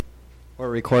We're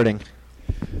recording.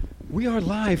 We are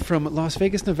live from Las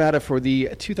Vegas, Nevada for the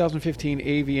 2015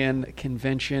 AVN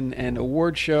Convention and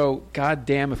Award Show. God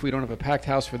damn if we don't have a packed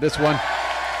house for this one.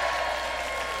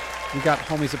 We got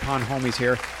homies upon homies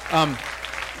here.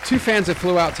 Two fans that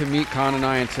flew out to meet Con and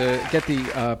I and to get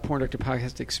the Porn Director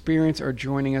Podcast experience are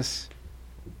joining us.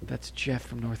 That's Jeff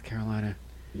from North Carolina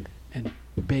and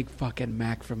Big fucking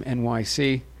Mac from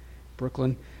NYC,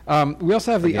 Brooklyn. We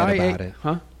also have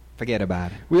Forget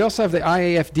about it. We also have the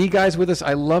IAFD guys with us.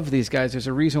 I love these guys. There's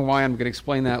a reason why. I'm going to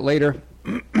explain that later.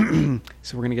 So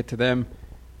we're going to get to them.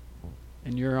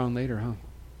 And you're on later, huh?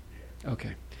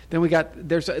 Okay. Then we got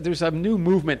there's a new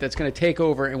movement that's going to take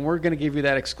over, and we're going to give you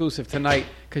that exclusive tonight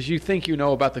because you think you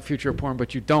know about the future of porn,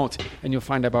 but you don't, and you'll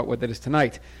find out about what that is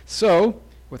tonight. So,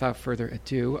 without further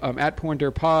ado, at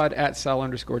PornDirPod, at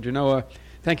Sal_Genoa.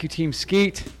 Thank you, Team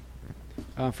Skeet,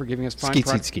 for giving us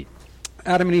fine Skeet.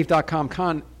 AdamandEve.com.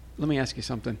 Con, let me ask you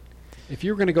something. If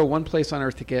you were going to go one place on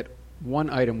earth to get one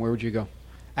item, where would you go?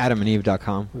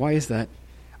 AdamandEve.com. Why is that?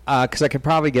 Because I could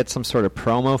probably get some sort of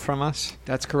promo from us.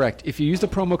 That's correct. If you use the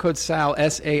promo code SAL,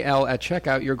 S-A-L, at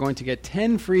checkout, you're going to get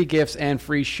 10 free gifts and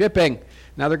free shipping.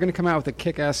 Now, they're going to come out with a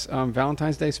kick-ass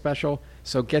Valentine's Day special,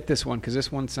 so get this one, because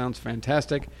this one sounds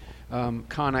fantastic.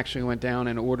 Con actually went down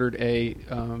and ordered a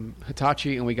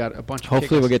Hitachi, and we got a bunch of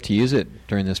Hopefully we'll get to use it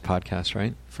during this podcast,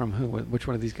 right? From who? Which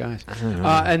one of these guys? I don't know.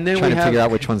 And then trying to figure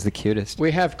out which one's the cutest.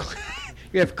 We have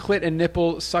clit and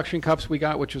nipple suction cups we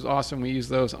got, which was awesome. We used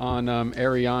those on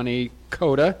Ariane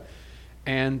Coda.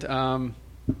 And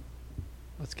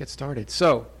let's get started.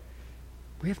 So,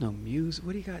 we have no music.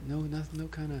 What do you got? No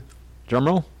kind of... Drum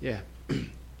roll? Yeah.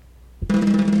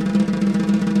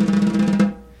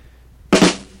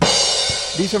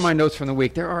 These are my notes from the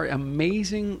week. There are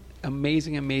amazing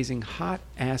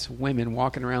hot-ass women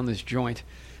walking around this joint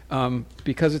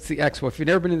because it's the Expo. If you've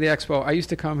never been to the Expo, I used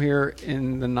to come here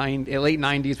in the late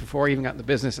 90s before I even got in the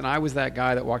business, and I was that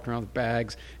guy that walked around with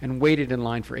bags and waited in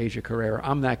line for Asia Carrera.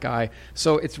 I'm that guy.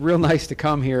 So it's real nice to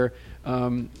come here,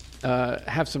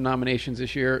 have some nominations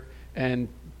this year, and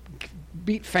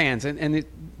beat fans. And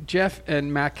Jeff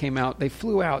and Mac came out. They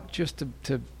flew out just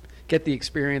to get the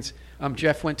experience.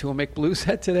 Jeff went to a Make Blue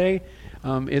set today.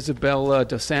 Isabel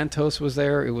Dos Santos was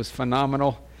there. It was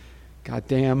phenomenal. God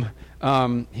damn.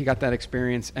 He got that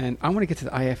experience. And I want to get to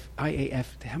the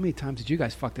IAF. How many times did you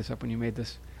guys fuck this up when you made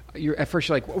this? At first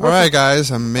you're like... All right,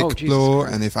 guys. I'm Mick Blue.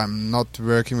 And if I'm not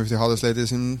working with the hottest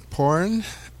ladies in porn,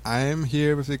 I'm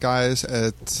here with the guys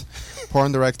at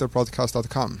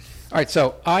PornDirectorPodcast.com. All right,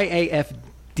 so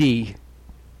IAFD...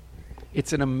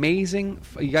 It's an amazing...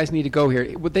 You guys need to go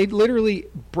here. They literally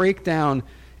break down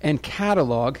and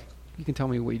catalog... You can tell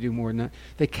me what you do more than that.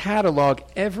 They catalog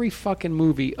every fucking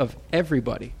movie of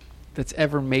everybody that's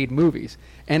ever made movies.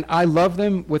 And I love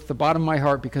them with the bottom of my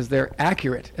heart because they're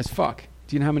accurate as fuck.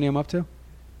 Do you know how many I'm up to?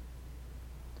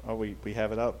 Oh, we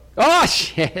have it up. Oh,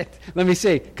 shit. Let me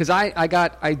see. Because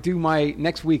I do my...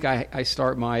 Next week, I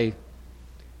start my...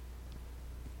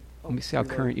 Let me see how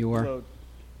current you are.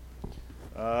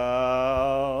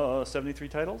 73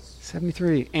 titles?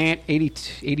 73 and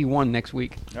 81 next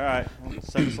week. All right, well,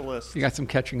 send us a list. You got some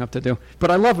catching up to do.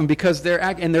 But I love them because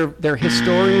they're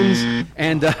historians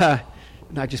and I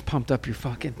just pumped up your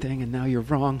fucking thing and now you're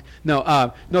wrong.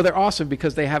 No, they're awesome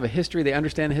because they have a history. They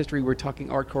understand the history. We're talking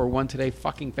Artcore 1 today.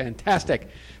 Fucking fantastic.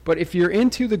 But if you're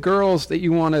into the girls that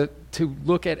you want to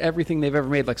look at everything they've ever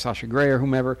made, like Sasha Grey or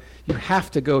whomever, you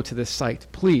have to go to this site,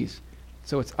 please.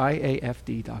 So it's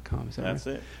IAFD.com. Is that That's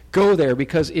right? it. Go there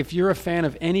because if you're a fan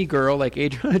of any girl like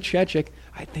Adriana Chechik,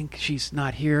 I think she's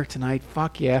not here tonight.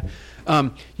 Fuck yeah.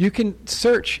 You can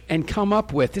search and come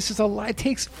up with. This is a lot. It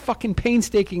takes fucking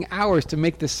painstaking hours to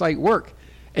make this site work.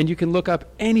 And you can look up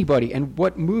anybody and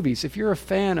what movies. If you're a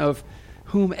fan of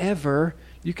whomever,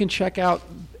 you can check out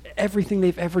everything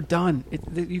they've ever done.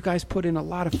 You guys put in a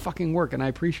lot of fucking work, and I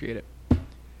appreciate it.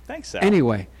 Thanks, Sal.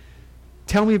 Anyway.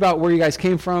 Tell me about where you guys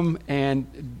came from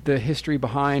and the history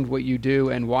behind what you do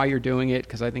and why you're doing it,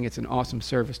 because I think it's an awesome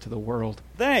service to the world.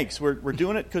 Thanks. We're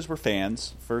doing it because we're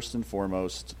fans, first and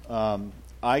foremost.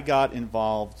 I got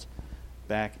involved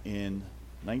back in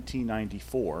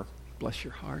 1994. Bless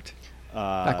your heart.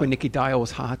 Back when Nikki Dial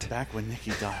was hot. Back when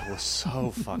Nikki Dial was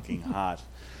so fucking hot.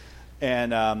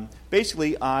 And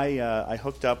basically, I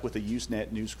hooked up with a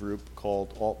Usenet news group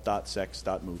called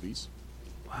alt.sex.movies.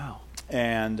 Wow.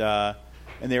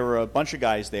 And there were a bunch of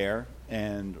guys there,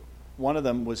 and one of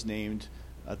them was named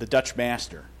the Dutch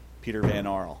Master, Peter Van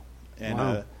Arl. And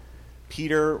wow.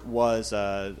 Peter was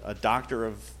a doctor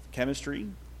of chemistry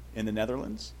in the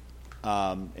Netherlands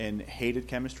and hated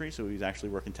chemistry, so he was actually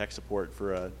working tech support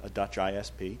for a Dutch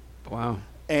ISP. Wow.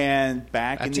 And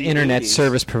back That's in the internet 80s,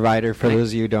 service provider for those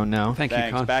of you who don't know. Thank you,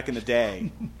 Thanks. Con. Back in the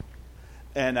day.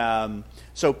 And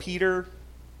so Peter,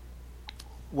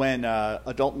 when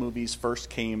adult movies first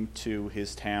came to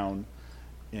his town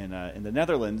in the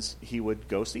Netherlands, he would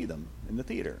go see them in the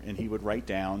theater, and he would write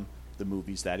down the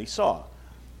movies that he saw.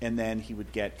 And then he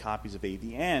would get copies of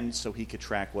AVN so he could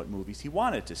track what movies he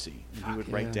wanted to see. And he would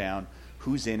write down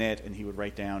who's in it, and he would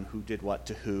write down who did what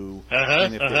to who.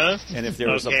 And if there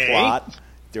was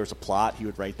a plot, he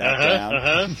would write that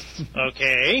down.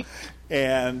 Okay.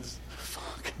 And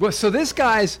Well, so this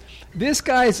guy's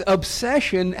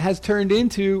obsession has turned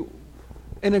into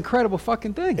an incredible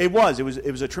fucking thing. It was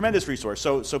a tremendous resource.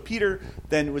 So Peter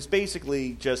then was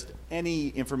basically just any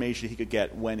information he could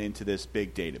get went into this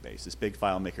big database, this big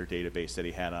FileMaker database that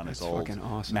he had on his old fucking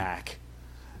awesome. Mac.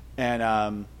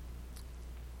 And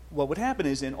what would happen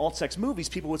is in alt-sex movies,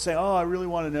 people would say, "Oh, I really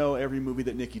want to know every movie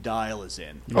that Nicky Dial is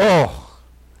in." He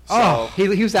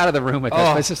was out of the room with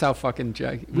that. This is how fucking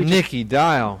Nicky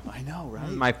Dial. I know, right?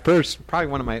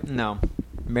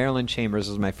 Marilyn Chambers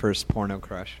was my first porno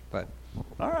crush, but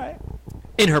All right.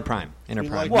 in her prime. Well, None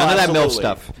of that MILF absolutely.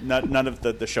 stuff. None of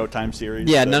the Showtime series.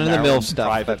 Yeah, none of the Maryland MILF stuff.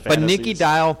 Private But Nicky Fantasies.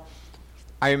 Dial,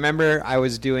 I remember I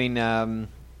was doing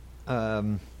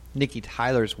Nicky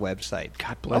Tyler's website.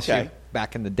 God bless Okay. you.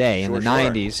 Back in the day, in the Sure.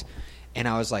 90s, and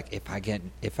I was like, if I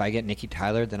get Nicky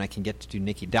Tyler, then I can get to do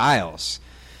Nicky Dials.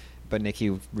 But Nicky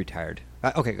retired.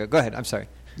 Okay, go ahead. I'm sorry.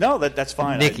 No, that's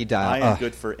fine. Nicky Dial. I am Ugh.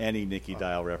 good for any Nicky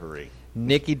Dial reverie.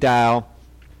 Nicky Dial.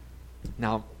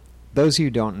 Now, those of you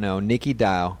who don't know, Nicky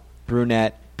Dial,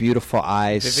 brunette, beautiful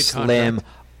eyes, Vivid slim,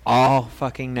 contrast. all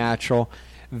fucking natural.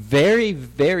 Very,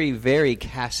 very, very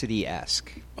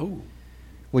Cassidy-esque. Oh.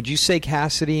 Would you say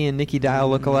Cassidy and Nicky Dial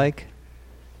look alike?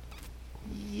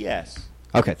 Yes.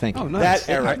 Okay, thank you. Oh, nice.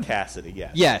 That era Cassidy,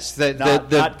 yes. Yes,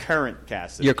 Not current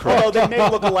Cassidy. You're correct. Although they may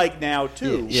look alike now,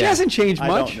 too. She hasn't changed I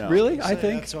don't much, know. really, I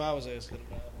think. That's what I was asking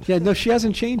about. Yeah, no, she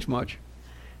hasn't changed much.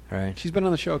 All right. She's been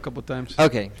on the show a couple of times.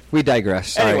 Okay, we digress.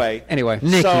 Sorry. Anyway,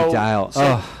 Nicky so, Dial. So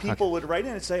Oh, people would write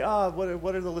in and say,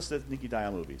 what are the list of Nicky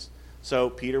Dial movies? So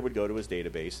Peter would go to his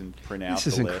database and print out This the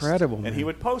is list. incredible, And man. he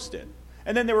would post it.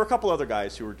 And then there were a couple other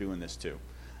guys who were doing this too.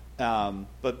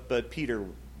 But Peter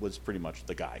was pretty much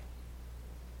the guy.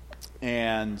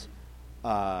 And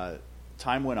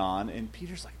time went on, and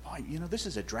Peter's like, boy, this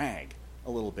is a drag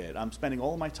a little bit. I'm spending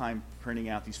all of my time printing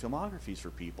out these filmographies for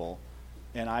people,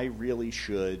 and I really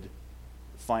should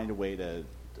find a way to,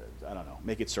 I don't know,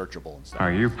 make it searchable and stuff.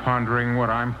 Are you pondering what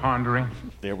I'm pondering?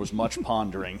 There was much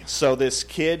pondering. So this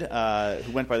kid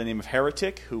who went by the name of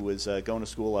Heretic, who was going to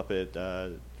school up at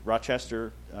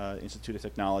Rochester Institute of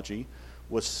Technology,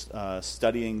 was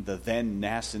studying the then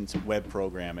nascent web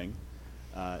programming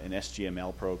and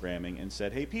SGML programming, and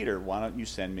said, "Hey, Peter, why don't you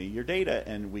send me your data,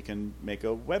 and we can make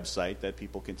a website that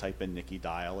people can type in Nicky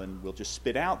Dial, and we'll just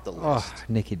spit out the list." Oh,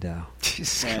 Nicky Dial.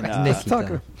 Jesus And, Christ. Nicky Talk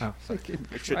Dial. about- fucking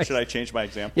Should Christ. I change my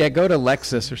example? Yeah, go to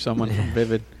Lexus or someone from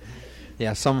Vivid.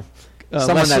 Yeah, someone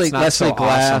Leslie, that's not Leslie so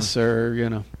Glass awesome.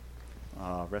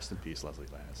 or, Rest in peace, Leslie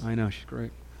Glass. I know, she's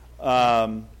great.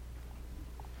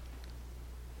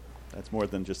 That's more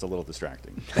than just a little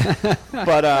distracting.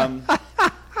 But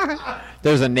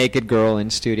There's a naked girl in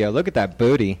studio. Look at that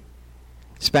booty.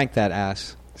 Spank that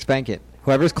ass. Spank it.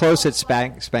 Whoever's closest,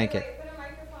 spank it. Put a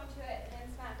microphone to it and then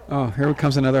smack it. Oh, here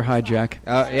comes another hijack.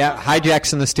 Yeah,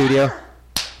 hijack's in the studio.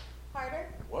 Harder.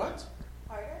 what?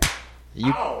 Harder.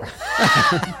 You, Harder.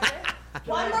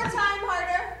 One more time,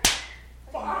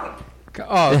 harder.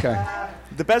 Oh, okay.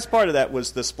 The best part of that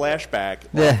was the splashback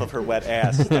Yeah. off of her wet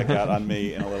ass that got on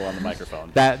me and a little on the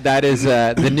microphone. that is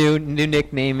the new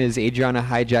nickname is Adriana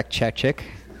Hijack Chechik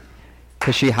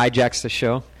because she hijacks the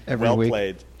show every Well week.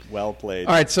 played. Well played.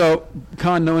 All right, so,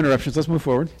 Con, no interruptions. Let's move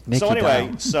forward. Nicky So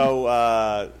anyway,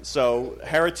 Dial. so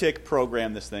Heretic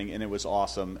programmed this thing, and it was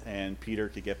awesome. And Peter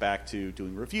could get back to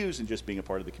doing reviews and just being a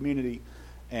part of the community,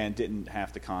 and didn't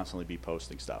have to constantly be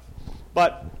posting stuff.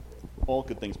 But all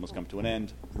good things must come to an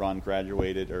end. Ron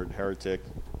graduated, or Heretic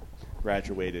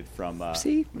graduated from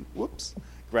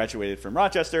graduated from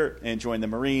Rochester and joined the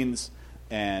Marines,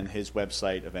 and his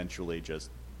website eventually just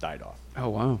died off. Oh,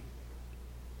 wow.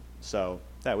 So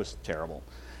that was terrible.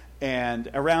 And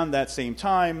around that same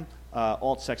time,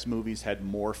 alt-sex movies had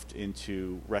morphed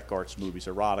into Rec Arts movies,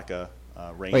 erotica,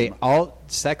 Rain. Wait, all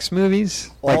sex movies?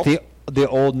 Alt- Like the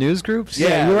old news groups?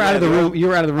 Yeah, you were out of the they're- room. You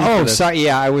were out of the room. Oh, for this. sorry.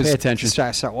 Yeah, I was. Pay attention.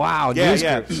 Wow, Yeah, news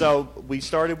yeah. groups. So we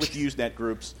started with Usenet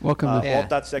groups, Welcome to the show.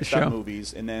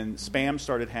 alt.sex.movies, and then spam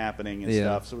started happening and Yeah.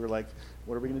 stuff. So we were like,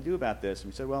 what are we going to do about this?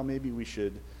 And we said, well, maybe we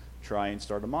should try and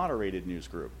start a moderated news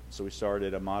group. So we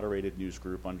started a moderated news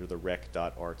group under the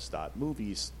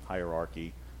rec.arts.movies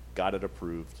hierarchy. got it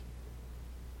approved.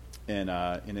 And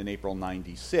in April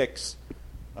 '96,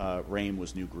 RAIM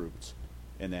was new grouped.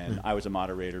 And then I was a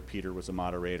moderator, Peter was a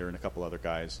moderator, and a couple other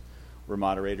guys were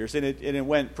moderators. And it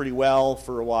went pretty well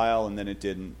for a while, and then it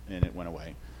didn't, and it went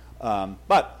away.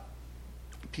 But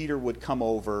Peter would come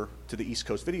over to the East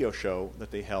Coast Video Show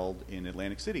that they held in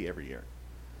Atlantic City every year.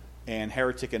 And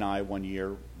Heretic and I one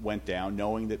year went down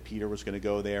knowing that Peter was going to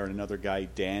go there, and another guy,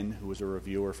 Dan, who was a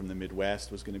reviewer from the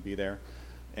Midwest, was going to be there,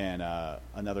 and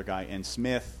another guy, N.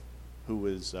 Smith, who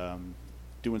was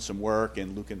doing some work,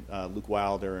 and Luke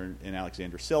Wilder and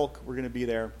Alexander Silk were going to be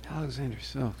there. Alexander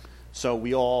Silk. So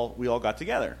we all got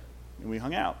together and we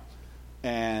hung out.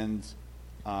 And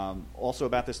also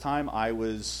about this time, I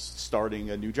was starting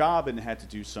a new job and had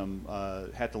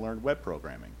to learn web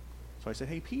programming. So I said,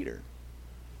 "Hey, Peter,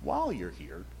 while you're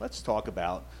here, let's talk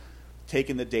about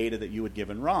taking the data that you had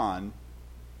given Ron."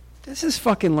 This is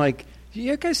fucking like.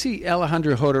 You guys see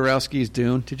Alejandro Jodorowsky's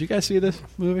Dune? Did you guys see this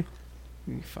movie?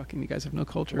 You guys have no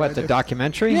culture. What, right the there.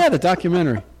 documentary? Yeah, the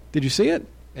documentary. Did you see it?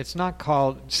 It's not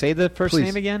called... Say the first Please.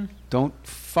 name again? Don't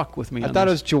fuck with me. I thought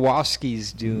it was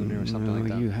Jaworski's Dune or something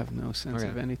like that. You have no sense Okay.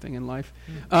 of anything in life.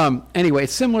 Anyway,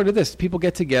 it's similar to this. People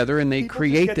get together and they People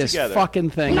create just get this together. fucking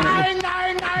thing.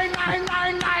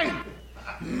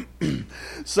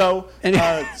 So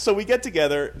so we get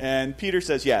together, and Peter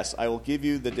says, "Yes, I will give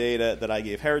you the data that I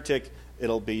gave Heretic.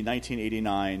 It'll be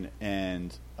 1989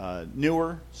 and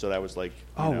newer." So that was like,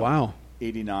 wow.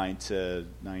 89 to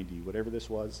 90, whatever this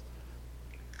was.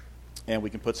 And we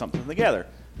can put something together.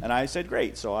 And I said,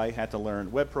 great. So I had to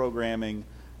learn web programming,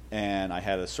 and I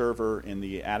had a server in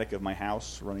the attic of my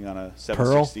house running on a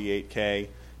 768K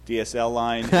DSL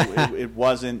line. It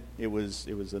wasn't. It was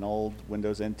an old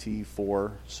Windows NT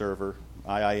 4 server.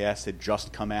 IIS had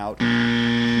just come out.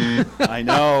 I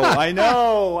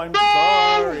know. I'm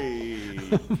sorry.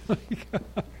 Oh my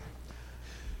God.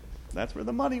 That's where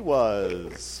the money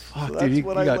was. Fuck, so that's dude,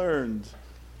 what I learned.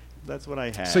 That's what I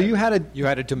had. So you had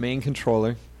a domain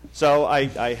controller. So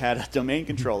I had a domain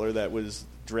controller that was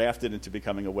drafted into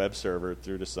becoming a web server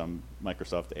through to some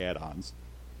Microsoft add-ons.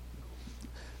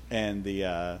 And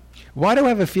Why do I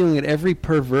have a feeling that every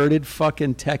perverted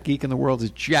fucking tech geek in the world is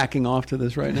jacking off to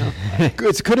this right now? It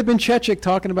could have been Chechik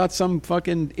talking about some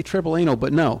fucking triple anal,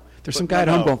 but no. There's some guy at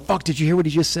home going, "Fuck, did you hear what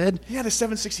he just said?" he had a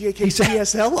 768K He said,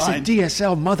 DSL line. He said,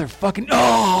 DSL motherfucking...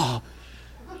 Oh!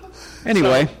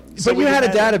 Anyway, So but you we had a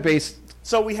had database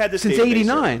So we had this since database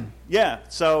 89. server. Yeah,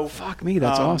 so... Fuck me,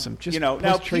 that's awesome. Just now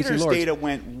post Tracy Peter's Lords. data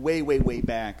went way, way, way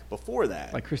back before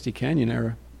that. Like Christy Canyon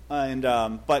era. And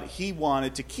but he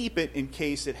wanted to keep it in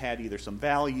case it had either some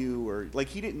value or... Like,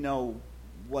 he didn't know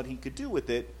what he could do with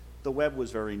it. The web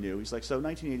was very new. He's like, so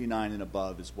 1989 and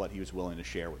above is what he was willing to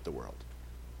share with the world.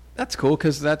 That's cool,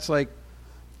 because that's like...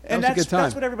 And that was a good time.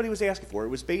 that's what everybody was asking for. It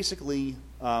was basically,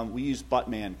 we used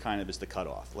Buttman kind of as the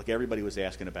cutoff. Like, everybody was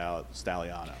asking about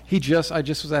Staliano. I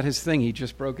just was at his thing. He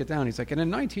just broke it down. He's like, and in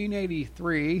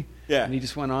 1983... Yeah. And he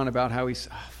just went on about how he's...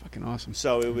 fucking awesome.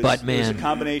 So it was a Buttman.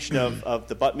 combination of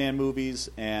the Buttman movies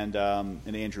and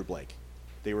Andrew Blake.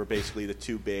 They were basically the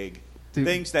two big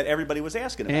things that everybody was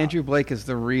asking about. Andrew Blake is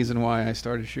the reason why I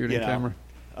started shooting camera.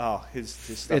 Oh, his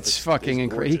stuff It's is fucking is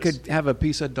incredible. He gorgeous. could have a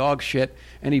piece of dog shit,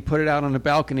 and he put it out on the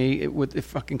balcony with the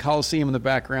fucking Coliseum in the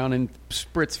background and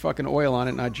spritz fucking oil on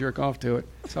it, and I'd jerk off to it.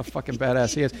 That's how fucking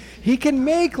badass he is. He can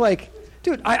make, like...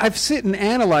 Dude, I've sit and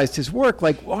analyzed his work.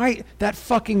 Like, why... That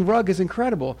fucking rug is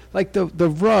incredible. Like, the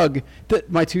rug...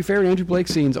 My two favorite Andrew Blake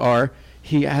scenes are...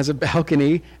 He has a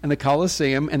balcony and the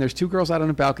Coliseum, and there's two girls out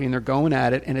on a balcony, and they're going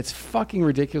at it, and it's fucking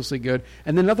ridiculously good.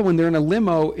 And then another one, they're in a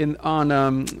limo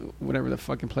on whatever the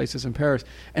fucking place is in Paris,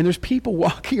 and there's people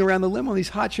walking around the limo, and these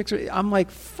hot chicks are... I'm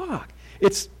like, fuck.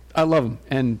 I love them,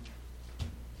 and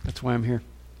that's why I'm here.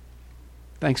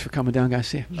 Thanks for coming down, guys.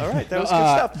 See you. All right, that was good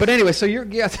stuff. But anyway, so you're...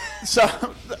 Yeah. So,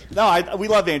 no, we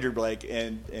love Andrew Blake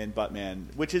and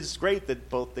Buttman, which is great that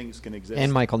both things can exist.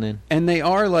 And Michael Nin. And they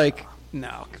are like...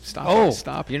 No, stop. Oh,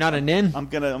 Stop. You're not a Nin? I'm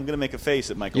gonna make a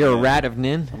face at Michael. You're a Mann. rat of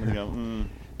Nin? I'm gonna go.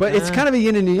 But it's kind of a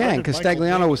yin and a yang, did because Michael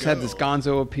Stagliano Blake had go? this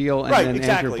gonzo appeal, and Right, then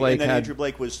exactly. Andrew Blake and then had... Andrew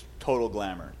Blake was total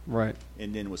glamour, Right.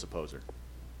 and Nin was a poser.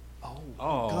 Oh,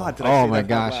 God, did I say my that out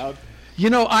gosh. loud? You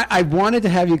know, I wanted to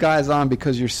have you guys on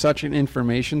because you're such an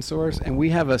information source, and we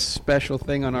have a special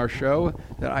thing on our show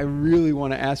that I really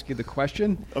want to ask you the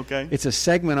question. Okay. It's a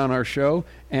segment on our show,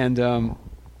 and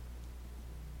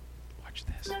watch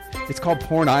this. It's called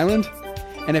Porn Island,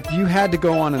 and if you had to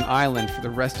go on an island for the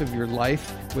rest of your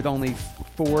life with only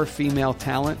 4 female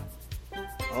talent,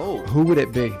 who would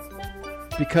it be?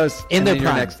 Because In their and then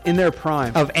you're prime. in their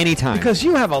prime. Of any time. Because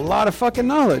you have a lot of fucking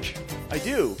knowledge. I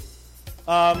do.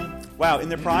 Wow, in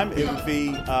their prime, it would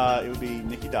be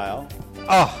Nikki Dial,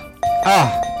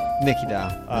 Nikki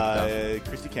Dow.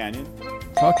 Christy Canyon,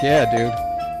 Fuck yeah, dude.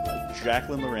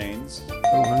 Jacqueline Lorraines.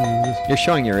 Oh, I don't know this. You're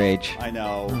showing your age. I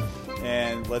know.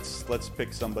 And let's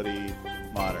pick somebody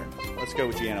modern. Let's go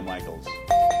with Gianna Michaels.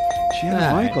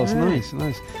 Gianna Michaels, nice.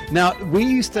 Now, we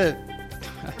used to...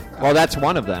 Well, that's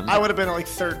one of them. I would have been like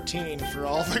 13 for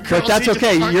all the girls. But that's he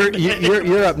okay. just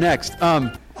You're up next.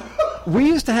 We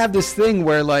used to have this thing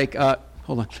where, like,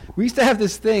 hold on. We used to have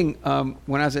this thing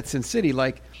when I was at Sin City,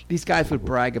 like, these guys would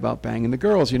brag about banging the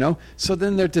girls, you know? So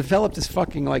then they developed this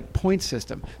fucking, like, point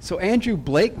system. So Andrew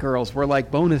Blake girls were, like,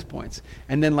 bonus points.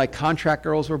 And then, like, contract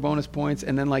girls were bonus points.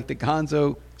 And then, like, the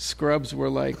Gonzo scrubs were,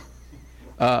 like,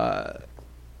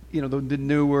 you know, the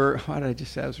newer... Why did I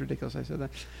just say that? It was ridiculous I said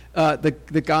that.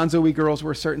 The Gonzo-y girls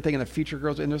were a certain thing, and the feature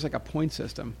girls... And there's, like, a point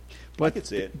system. But I could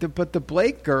see it. But the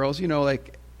Blake girls, you know,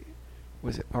 like...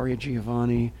 Was it Aria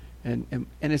Giovanni? And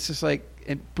it's just like...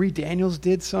 And Bree Daniels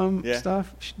did some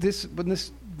stuff. When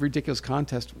this ridiculous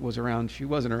contest was around, she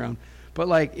wasn't around. But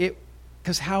like it,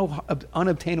 because how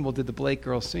unobtainable did the Blake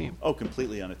girls seem? Oh,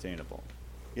 completely unattainable.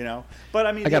 You know, but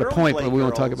I mean, I got a the point, early but Blake we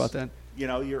won't talk girls, about that. You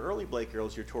know, your early Blake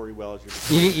girls, your Tori Wells,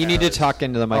 your You need to talk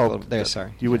into the mic a Oh, little. There,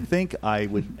 sorry. You would think I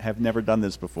would have never done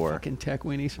this before. Fucking tech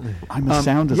weenies. I'm a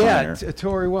sound designer. Yeah,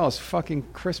 Tori Wells, fucking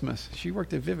Christmas. She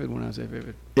worked at Vivid when I was at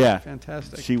Vivid. Yeah,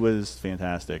 Fantastic. She was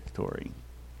fantastic, Tori.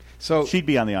 So She'd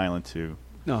be on the island too.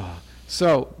 no.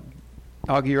 So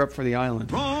Augie, you're up for the island.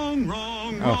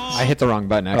 Oh, I hit the wrong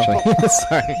button actually.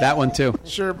 Sorry. That one too.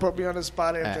 Sure, put me on the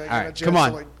spot after I all get right, a chance Come on.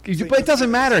 to, like, But think it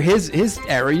doesn't matter. His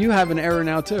error. You have an error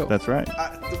now too. That's right.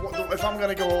 If I'm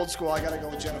gonna go old school, I gotta go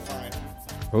with Jenna Fine.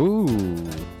 Ooh.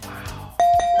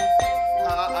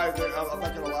 I'm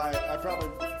not gonna lie. I probably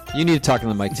You need to talk in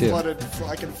the mic too.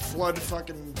 I can flood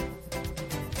fucking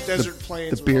desert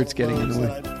plains. the beard's with all getting in the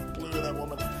loads way. that I blew to that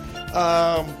woman.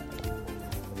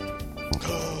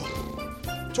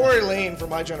 Tory Lane for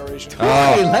my generation.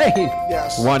 Hey, Lane.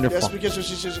 Yes. Wonderful. Yes,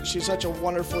 because she's such a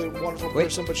wonderful Wait,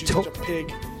 person, but she's To- such a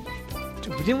pig.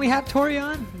 Didn't we have Tori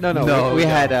on? No. No, we no.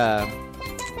 had.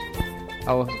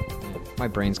 Oh, my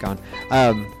brain's gone.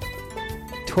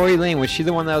 Tori Lane, was she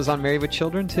the one that was on Married with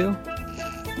Children too?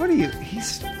 What are you?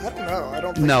 He's I don't know. I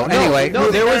don't think No, I- anyway,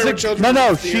 no, there was Married a- with Children no,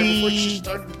 was the year before she-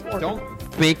 started porn.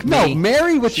 Don't make no. me.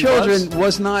 Married with She Children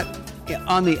was not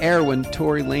on the air when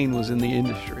Tory Lane was in the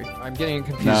industry. I'm getting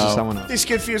confused No. with someone else. He's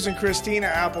confusing Christina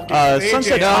Applegate. with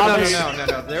Sunset AJ Thomas. Thomas.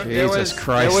 No. There Jesus was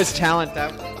Christ. There was talent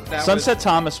that Sunset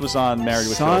Thomas was on Married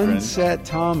with Children. Sunset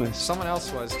Thomas. Someone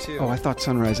else was too. Oh, I thought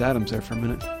Sunrise Adams there for a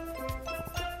minute.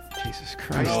 Jesus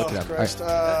Christ. Oh, Look it up. Christ.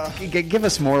 Give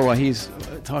us more while he's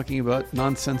talking about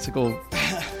nonsensical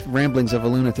ramblings of a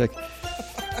lunatic.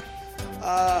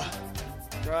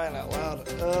 Crying out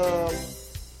loud.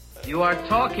 You are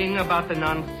talking about the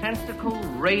nonsensical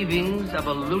ravings of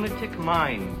a lunatic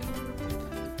mind.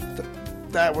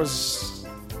 That was.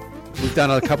 We've done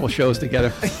a couple shows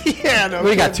together. Yeah, no.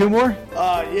 We got two more?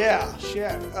 Yeah,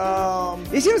 shit.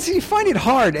 You find it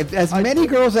hard. As many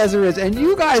girls as there is, and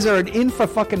you guys are an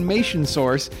info-fucking-mation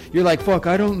source, you're like, fuck,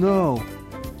 I don't know.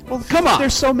 Well, come on.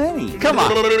 There's so many. Come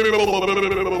on.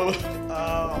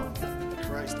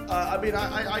 Christ. I mean,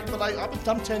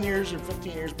 I'm 10 years or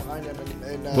 15 years behind him.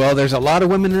 And Well, there's a lot of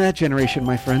women in that generation,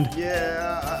 my friend.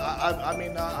 yeah, I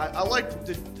mean, I like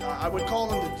I would call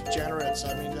them the degenerates.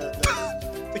 I mean,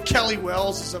 the Kelly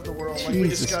Wells of the world, like we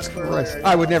Jesus discussed Christ. earlier.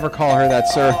 I would never call her that,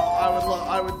 sir.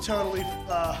 I would totally.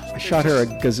 I shot her a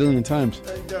gazillion times.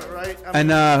 Right. I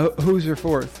mean, And who's your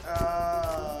fourth?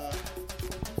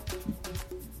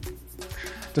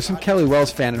 There's some Kelly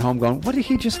Wells fan at home going, what did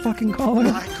he just fucking call her?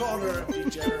 I called her a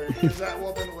degenerate because that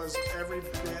woman was every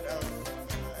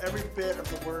bit of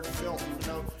the word filth. Even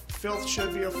though filth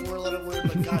should be a 4-letter word,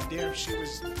 but goddamn, she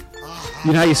was.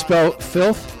 You know how you spell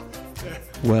filth?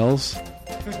 Wells.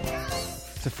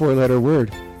 It's a 4-letter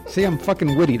word. See, I'm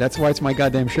fucking witty. That's why it's my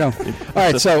goddamn show. All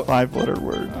right, so 5-letter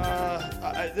word.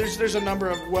 There's a number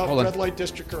of Hold on. red light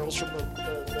district girls from the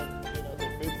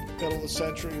middle of the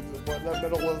century, the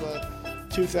middle of the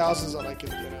 2000s that I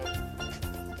could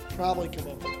probably come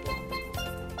up with,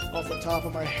 but off the top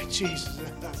of my head, Jesus.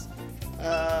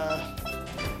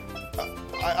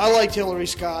 I liked Hillary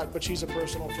Scott, but she's a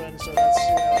personal friend, so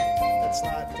that's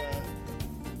not.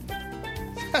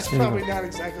 That's probably not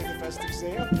exactly the best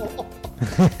example.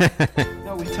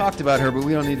 no, we talked about her, but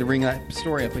we don't need to bring that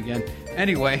story up again.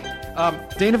 Anyway,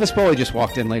 Dana Vespoli just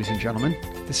walked in, ladies and gentlemen.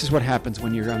 This is what happens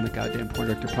when you're on the goddamn Porn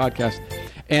Director podcast.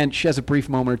 And she has a brief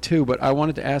moment or two, but I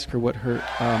wanted to ask her what her,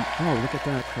 oh, look at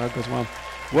that, crowd goes wild,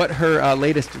 what her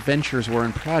latest ventures were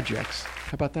and projects.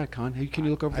 How about that, Con? Hey, can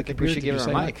you look over the think we computer? should Did give you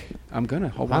her a say mic. that? I'm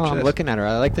gonna. I'll Wow, watch I'm this. looking at her.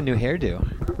 I like the new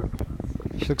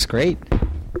hairdo. She looks great.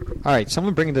 All right,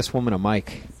 someone bring this woman a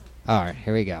mic. All right,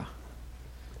 here we go.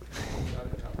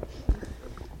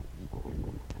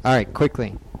 All right,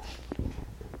 quickly.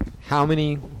 How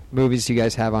many movies do you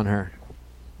guys have on her?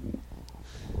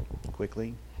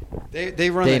 Quickly. They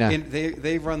run Dana.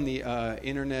 they run the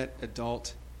Internet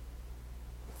Adult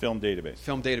Film database.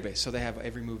 Film Database, so they have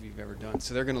every movie you've ever done.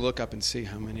 So they're going to look up and see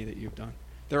how many that you've done.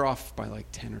 They're off by like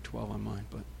 10 or 12 on mine,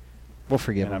 but We'll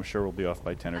forgive And I'm them. sure we'll be off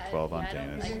by 10 or 12 on I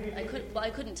don't- Dana's. I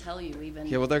couldn't tell you even.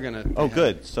 yeah, well they're going to. Oh,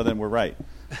 good. So then we're right.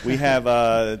 We have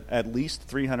at least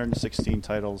 316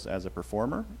 titles as a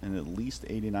performer and at least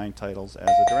 89 titles as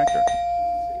a director.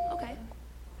 Okay.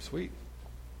 Sweet.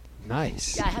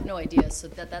 Nice. Yeah, I have no idea. So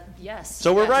yes.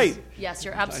 So we're yes. right. Yes,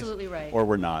 you're absolutely right. Or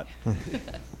we're not.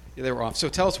 Yeah, they were off. So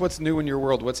tell us what's new in your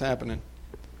world. What's happening?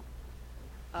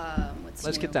 What's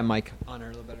Let's new? get that mic on her a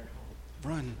little better.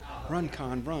 Run,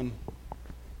 Con, run.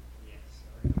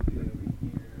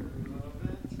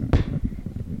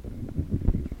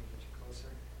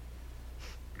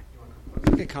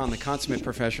 Look at Con, the consummate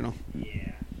professional.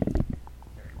 Yeah.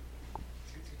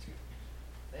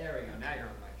 There we go. Now you're on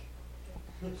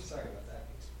the mic. Sorry about that.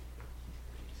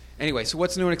 Anyway, so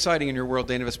what's new and exciting in your world,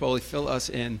 Dana Vespoli? Fill us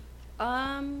in.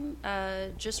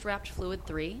 Just wrapped Fluid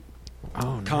 3.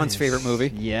 Oh, Con's favorite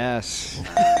movie. Yes.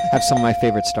 Have some of my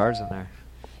favorite stars in there.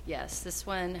 Yes, this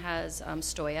one has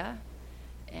Stoya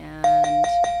and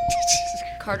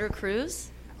Carter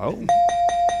Cruz, Oh.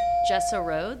 Jessa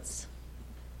Rhodes.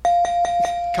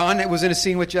 Con was in a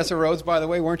scene with Jessa Rhodes, by the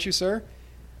way, weren't you, sir?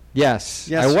 Yes,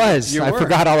 Yes, I was. you I were.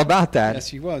 forgot all about that. Yes,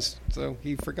 he was. So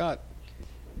he forgot.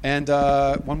 And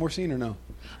one more scene or no?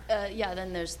 Yeah,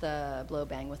 then there's the Blow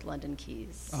Bang with London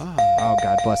Keys. Oh,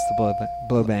 God bless the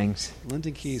blow bangs.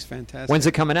 London Keys, fantastic. When's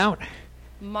it coming out?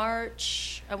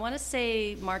 March, I want to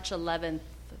say March 11th.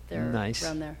 They're Nice.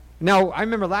 around there. No, I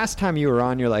remember last time you were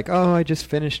on, you're like, oh, I just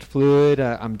finished Fluid.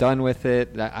 I'm done with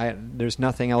it. There's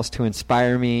nothing else to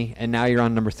inspire me. And now you're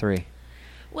on number 3.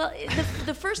 Well,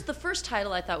 the first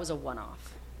title I thought was a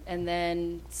one-off, and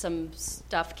then some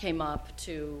stuff came up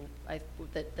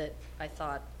that I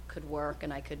thought could work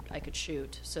and I could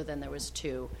shoot. So then there was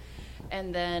 2,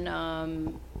 and then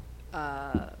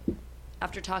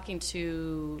after talking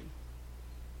to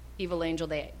Evil Angel,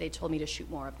 they told me to shoot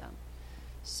more of them.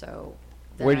 So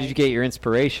then Where did you get your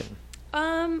inspiration?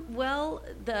 Well,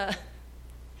 the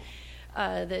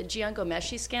Gian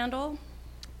Gomeshi scandal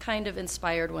kind of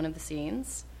inspired one of the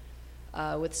scenes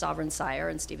with Sovereign Sire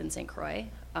and Stephen St. Croix.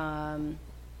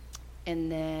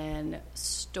 And then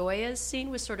Stoya's scene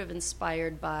was sort of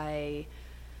inspired by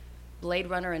Blade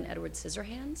Runner and Edward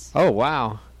Scissorhands. Oh,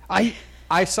 wow. I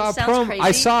saw a Sounds I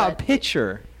crazy, saw a but-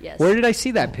 picture. Yes. Where did I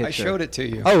see that picture? I showed it to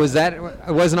you. Oh, was that?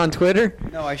 It wasn't on Twitter?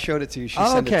 No, I showed it to you. She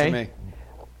Oh, sent it okay. to me.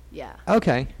 Yeah.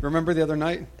 Okay. Remember the other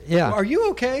night? Yeah. Are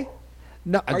you okay?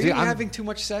 No, Are dude, you I'm- having too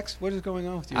much sex? What is going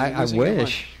on with you? You're I losing your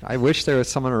wish. I wish there was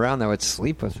someone around that would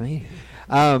sleep with me.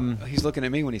 mind. He's looking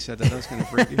at me when he said that. That was going to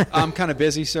freak you. I'm kind of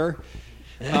busy, sir.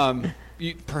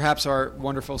 Perhaps our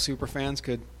wonderful super fans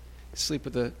could sleep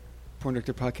with the Porn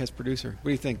Director Podcast producer. What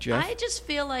do you think, Jeff? I just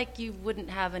feel like you wouldn't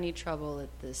have any trouble at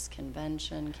this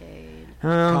convention, Cade.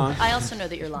 Con? I also know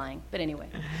that you're lying, but anyway.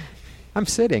 I'm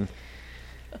sitting.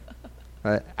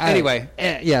 Anyway.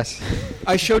 Yes.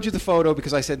 I showed you the photo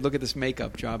because I said, look at this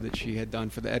makeup job that she had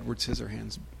done for the Edward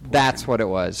Scissorhands. That's what it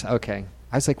was. Okay.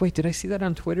 I was like, wait, did I see that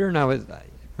on Twitter? And I was,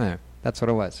 that's what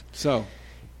it was. So,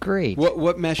 Great.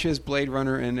 what meshes Blade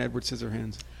Runner and Edward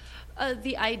Scissorhands?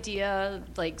 The idea,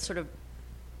 like, sort of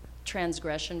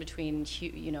transgression between,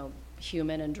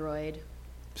 human and droid.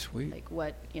 Sweet. Like,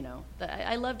 what,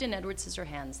 I loved in Edward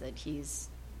Scissorhands that he's,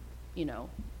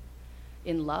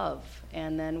 in love.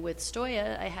 And then with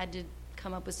Stoya, I had to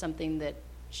come up with something that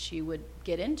she would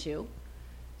get into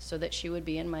so that she would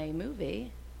be in my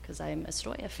movie, because I'm a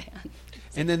Stoya fan.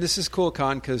 And then this is cool,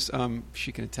 Con, because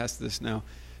she can attest to this now.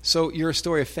 So you're a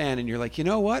Stoya fan, and you're like, you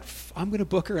know what? I'm going to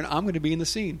book her, and I'm going to be in the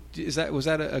scene. Was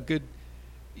that a good?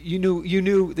 You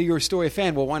knew that you were a Stoya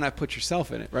fan. Well, why not put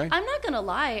yourself in it, right? I'm not going to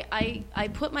lie. I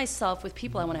put myself with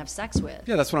people I want to have sex with.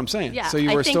 Yeah, that's what I'm saying. Yeah, so you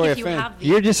were I a think Stoya if you fan. have the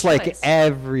You're just like choice.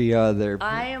 every other.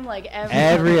 I am like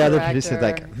every other director. producer.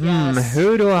 Like, Yes.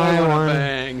 who do I wanna want?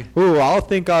 bang. Ooh, I'll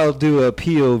think I'll do a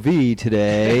POV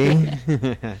today.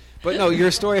 But no, you're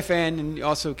a Stoya fan, and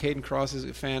also Caden Cross is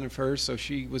a fan of hers, so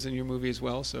she was in your movie as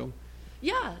well. So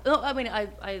Yeah. No, I mean,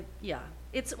 yeah.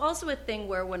 It's also a thing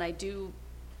where when I do,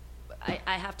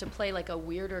 I have to play like a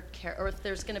weirder character, or if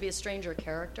there's going to be a stranger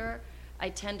character, I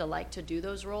tend to like to do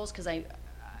those roles because I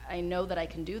I know that I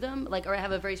can do them, like, or I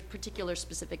have a very particular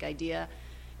specific idea,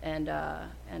 and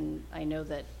I know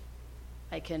that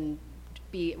I can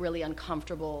be really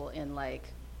uncomfortable in, like,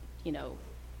 you know,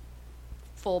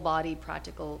 full body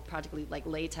practically like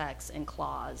latex and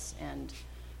claws, and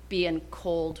be in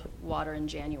cold water in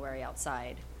January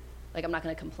outside. Like, I'm not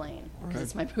going to complain because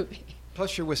it's my movie.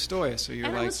 Plus, you're with Stoya, so you're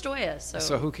And like. I'm with Stoya,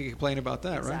 so who can complain about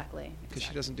that, right? Exactly. Because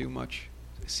she doesn't do much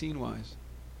scene-wise.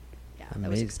 Yeah, that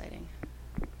was exciting.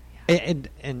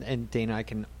 And Dana, I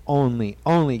can only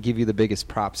give you the biggest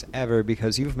props ever,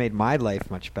 because you've made my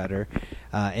life much better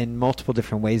in multiple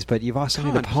different ways. But you've also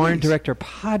made the Porn Director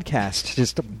podcast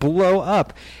just blow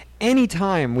up.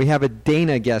 Anytime we have a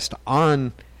Dana guest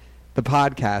on the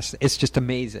podcast, it's just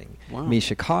amazing. Wow.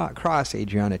 Misha Cross,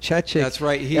 Adriana Chechik. That's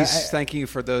right. He's thanking you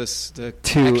for the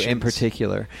two actions. in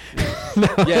particular.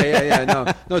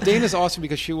 No, Dana's awesome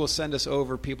because she will send us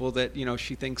over people that, you know,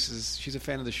 she thinks she's a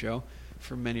fan of the show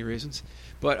for many reasons.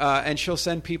 But and she'll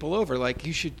send people over, like,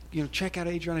 you should, you know, check out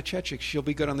Adriana Chechik. She'll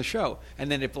be good on the show.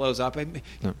 And then it blows up.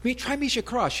 Try Misha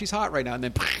Cross. She's hot right now. And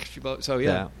then she blows. So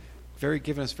yeah.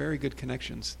 Giving us very good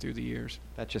connections through the years.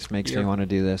 That just makes me want to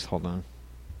do this. Hold on.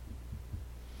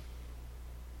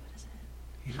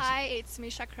 Hi, it's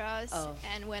Misha Cross,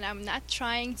 and when I'm not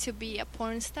trying to be a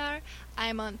porn star,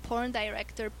 I'm on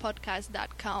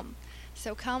porndirectorpodcast.com.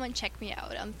 So come and check me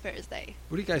out on Thursday.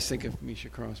 What do you guys think of Misha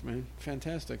Cross, man?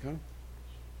 Fantastic, huh?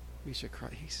 Misha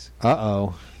Cross.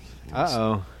 Uh-oh.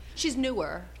 She's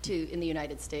newer in the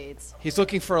United States. He's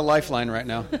looking for a lifeline right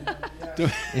now.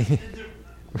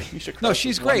 No,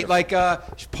 she's great. Like,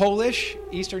 she's Polish,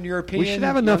 Eastern European. We should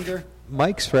have enough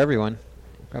mics for everyone.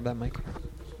 Grab that mic.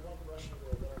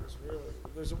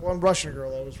 There's one Russian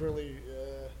girl I was really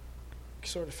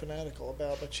sort of fanatical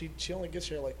about, but she only gets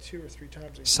here like 2 or 3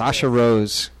 times a year. Sasha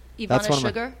Rose. Ivana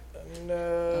Sugar?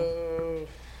 No.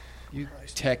 You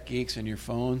tech geeks and your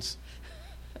phones.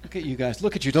 Look at you guys.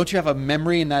 Look at you. Don't you have a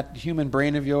memory in that human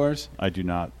brain of yours? I do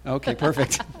not. Okay,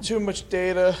 perfect. Too much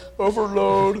data.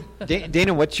 Overload.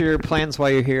 Dana, what's your plans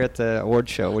while you're here at the award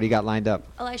show? What do you got lined up?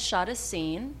 Well, I shot a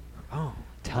scene. Oh,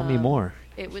 tell me more.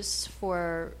 It was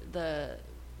for the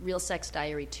Real Sex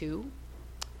Diary 2.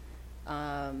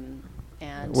 When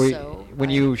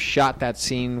you shot that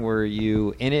scene, were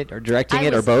you in it or directing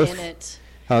it or both? I was in it.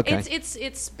 Okay.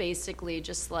 It's basically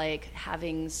just like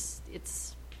having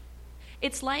it's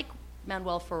like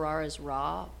Manuel Ferrara's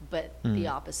Raw, but the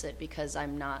opposite, because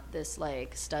I'm not this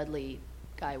like studly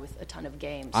guy with a ton of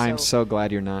games. I'm so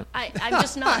glad you're not. I'm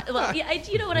just not. Well,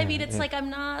 you know what I mean? It's like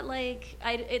I'm not like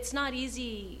it's not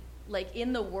easy. Like,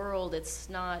 in the world, it's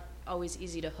not always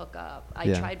easy to hook up.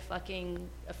 I tried fucking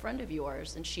a friend of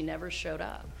yours, and she never showed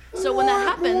up. So when that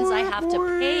happens, I have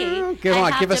to pay.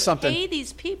 Give us something. Pay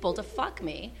these people to fuck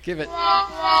me. Give it.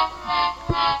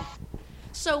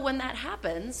 So when that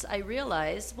happens, I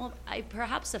realize, well,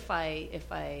 perhaps if I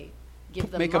give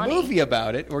them make money, a movie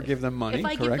about it, or give them money. If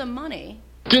I give them money,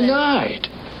 denied.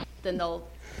 Then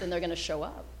they're going to show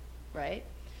up, right?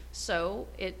 So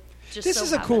it. This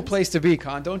is a cool place to be,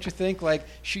 Con, don't you think? Like,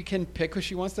 she can pick who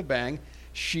she wants to bang.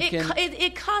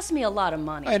 It costs me a lot of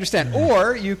money. I understand.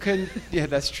 Or you can... Yeah,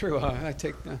 that's true. I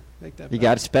take that back. You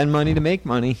got to spend money to make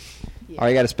money. Yeah. Or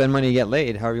you got to spend money to get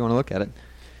laid, however you want to look at it.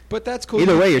 But that's cool.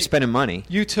 Either way, you're spending money.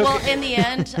 Well, in the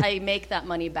end, I make that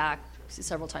money back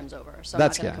several times over, so I'm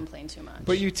not going to complain too much.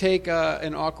 But you take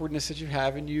an awkwardness that you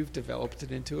have and you've developed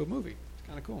it into a movie.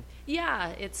 Kind of cool. Yeah,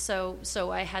 it's so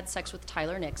I had sex with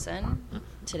Tyler Nixon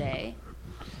today,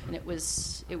 and it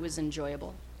was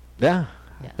enjoyable. Yeah,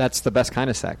 that's the best kind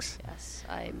of sex. Yes,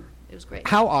 it was great.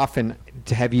 How often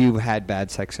have you had bad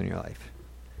sex in your life?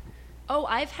 Oh,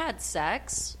 I've had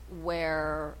sex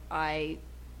where I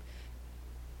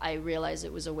realized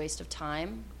it was a waste of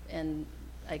time, and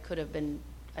I could have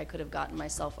gotten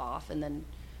myself off, and then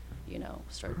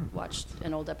watched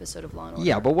an old episode of Law & Order.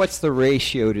 Yeah, but what's the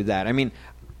ratio to that? I mean,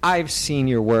 I've seen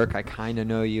your work. I kind of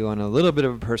know you on a little bit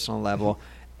of a personal level.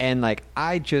 And, like,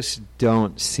 I just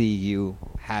don't see you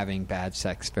having bad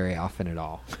sex very often at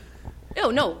all.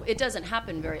 Oh, no, it doesn't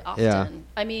happen very often. Yeah.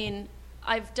 I mean,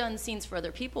 I've done scenes for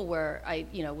other people where I,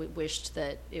 wished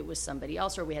that it was somebody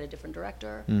else or we had a different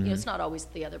director. Mm-hmm. It's not always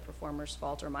the other performer's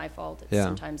fault or my fault. It's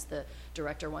sometimes the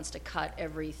director wants to cut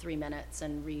every 3 minutes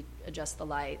and readjust the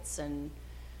lights and,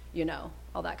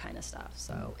 all that kind of stuff.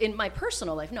 So in my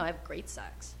personal life, no, I have great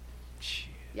sex. Shit.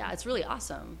 Yeah, it's really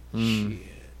awesome. Shit.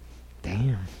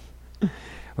 Damn.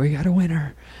 We got a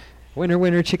winner.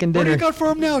 Winner, chicken dinner. What do you got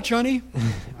for him now, Johnny?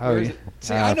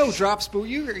 See, I know drops, but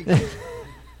you...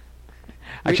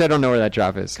 Actually, I don't know where that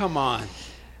drop is. Come on.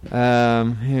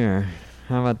 Here.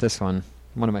 How about this one?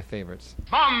 One of my favorites.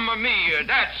 Mamma mia,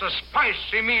 that's a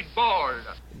spicy meatball.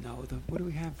 No, what do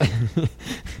we have?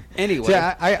 Anyway. See,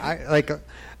 I like...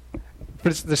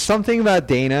 But there's something about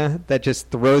Dana that just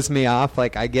throws me off.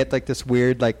 Like, I get, like, this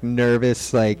weird, like,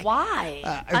 nervous, like...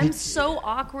 Why? I'm so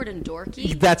awkward and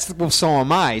dorky. Well, so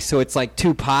am I. So it's, like,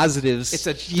 two positives. It's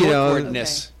a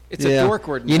dorkwardness. Okay. It's a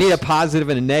dorkwardness. You need a positive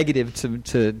and a negative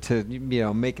to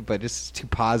make it, but it's two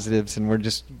positives, and we're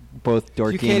just both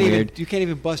dorky and weird. You can't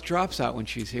even bust drops out when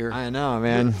she's here. I know,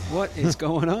 man. What is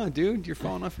going on, dude? You're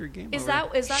falling off your game. Is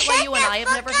that why you and I have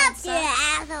never had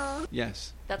sex?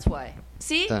 Yes. That's why.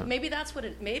 See, maybe that's what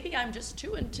it. Maybe I'm just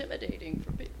too intimidating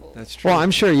for people. That's true. Well,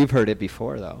 I'm sure you've heard it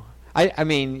before, though. I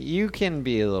mean, you can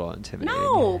be a little intimidating.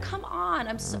 No, come on.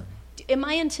 Am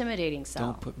I intimidating, Sal?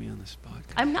 Don't put me on the spot.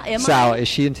 I'm not. Sal, is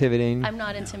she intimidating? I'm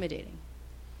not intimidating.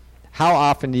 How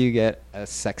often do you get a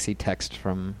sexy text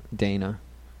from Dana?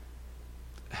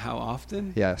 How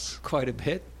often? Yes. Quite a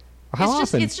bit. How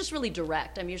often? It's just really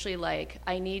direct. I'm usually like,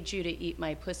 I need you to eat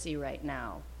my pussy right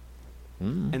now.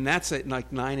 And that's at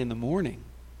like 9 a.m.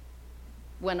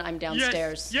 when I'm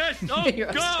downstairs. Yes. Oh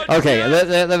God. Okay.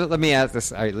 Let me ask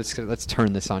this. All right. Let's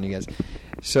turn this on, you guys.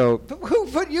 So who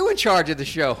put you in charge of the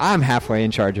show? I'm halfway in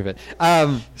charge of it.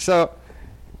 So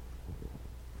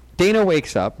Dana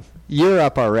wakes up. You're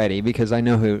up already because I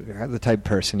know the type of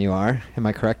person you are. Am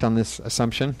I correct on this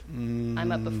assumption?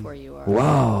 I'm up before you are.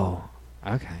 Whoa.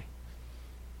 Okay.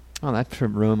 Oh, that's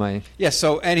room my... Yeah,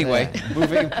 so anyway,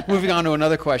 moving on to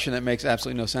another question that makes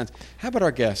absolutely no sense. How about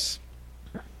our guests?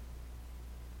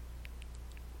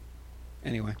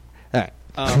 Anyway. All right.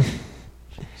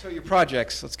 So your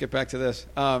projects, let's get back to this.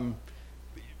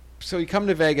 So you come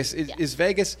to Vegas. Is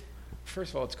Vegas...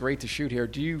 First of all, it's great to shoot here.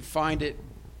 Do you find it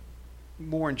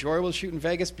more enjoyable to shoot in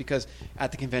Vegas? Because at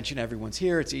the convention, everyone's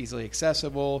here. It's easily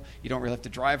accessible. You don't really have to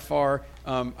drive far.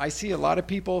 I see a lot of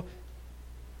people...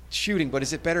 shooting, but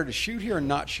is it better to shoot here or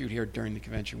not shoot here during the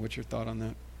convention? What's your thought on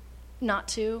that? Not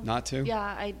to. Not to?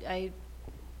 Yeah,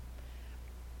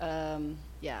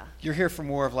 yeah. You're here for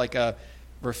more of like a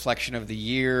reflection of the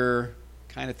year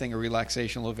kind of thing, a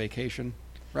relaxation, a little vacation,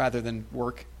 rather than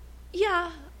work?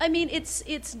 Yeah, I mean, it's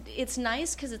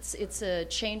nice because it's a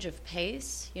change of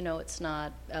pace. You know, it's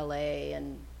not L.A.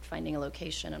 and finding a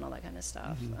location and all that kind of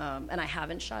stuff. Mm-hmm. And I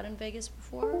haven't shot in Vegas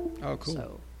before. Oh, cool.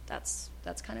 So that's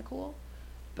kind of cool.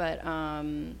 But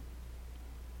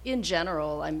in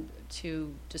general, I'm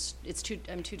too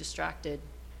distracted,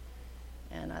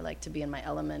 and I like to be in my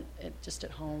element, just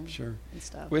at home. Sure. And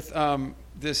stuff. With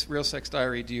this Real Sex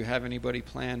Diary, do you have anybody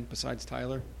planned besides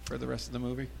Tyler for the rest of the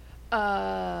movie?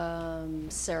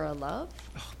 Sarah Love.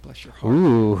 Oh, bless your heart.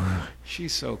 Ooh.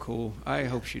 She's so cool. I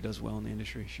hope she does well in the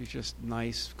industry. She's just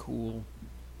nice, cool,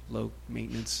 low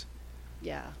maintenance.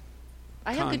 Yeah.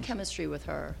 I have good chemistry with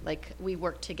her. Like, we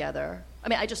work together. I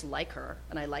mean, I just like her,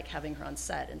 and I like having her on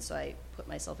set, and so I put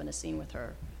myself in a scene with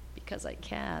her because I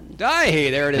can.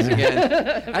 Hey, there it is again.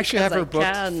 Actually, I have her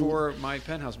booked for my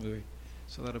Penthouse movie.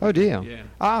 So that'll do you? Yeah.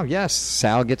 Oh, yes.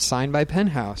 Sal gets signed by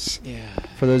Penthouse. Yeah.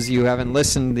 For those of you who haven't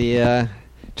listened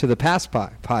to the past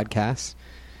podcast,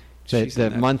 the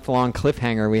month-long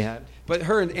cliffhanger we had. But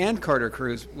her and Carter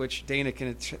Cruz, which Dana can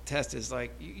attest, is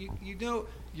like, you know,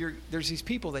 there's these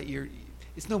people that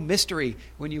it's no mystery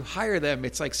when you hire them.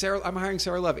 It's like I'm hiring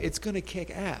Sarah Love. It's going to kick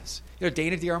ass. You know,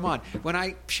 Dana D'Armond.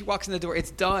 When she walks in the door,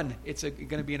 it's done. It's going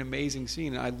to be an amazing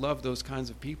scene. And I love those kinds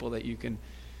of people that you can.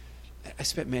 I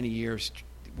spent many years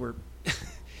where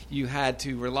you had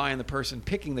to rely on the person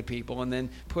picking the people and then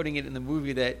putting it in the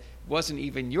movie that wasn't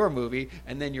even your movie.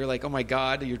 And then you're like, oh my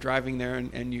God, you're driving there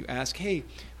and you ask, hey,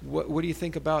 what do you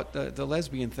think about the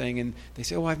lesbian thing? And they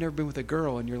say, oh, I've never been with a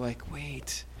girl. And you're like,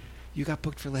 wait. You got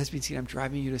booked for lesbian scene. I'm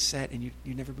driving you to set, and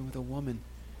you've never been with a woman.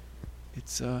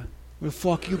 It's where the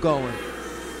fuck you going?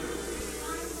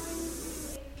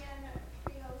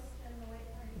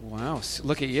 Wow,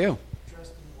 look at you.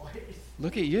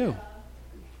 Look at you.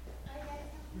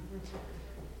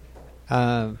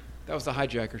 That was the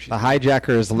hijacker. The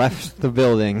hijacker has left the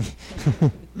building.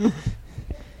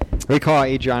 We call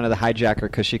Adriana the hijacker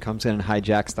because she comes in and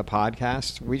hijacks the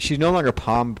podcast. She's no longer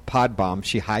pod bomb.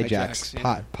 She hijacks.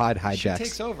 Pod hijacks. She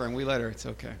takes over and we let her. It's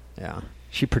okay. Yeah.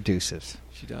 She produces.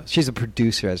 She does. She's a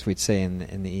producer, as we'd say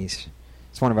in the East.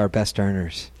 It's one of our best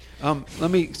earners.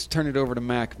 Let me turn it over to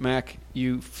Mac. Mac,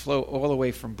 you flew all the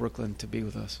way from Brooklyn to be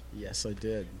with us. Yes, I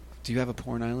did. Do you have a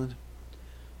porn island?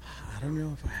 I don't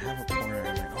know if I have a porn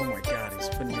island. Oh my God, he's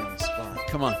putting me on the spot.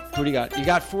 Come on, who do you got? You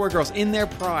got 4 girls in their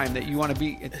prime that you want to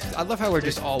be. I love how we're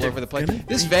just all over the place.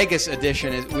 This Vegas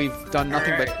edition is we've done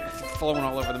nothing but flowing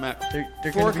all over the map.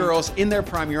 They're 4 girls in their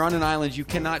prime. You're on an island. You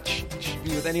cannot be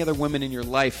with any other women in your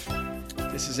life.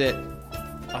 This is it.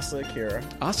 Asa Akira.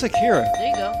 Asa Akira. There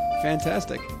you go.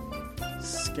 Fantastic.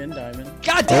 Skin Diamond.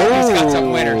 God damn, he's got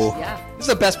some winners. Yeah. This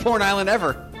is the best porn island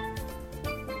ever.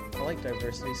 I like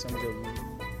diversity, so I'm going to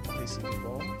go Lacey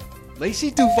Duvall.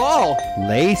 Lacey Duvall.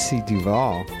 Lacey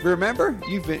Duvall. Remember?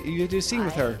 You did a scene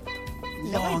with her.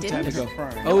 No, I Long time didn't. ago. No,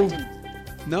 I Oh,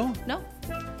 didn't. no? No.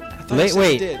 I thought you said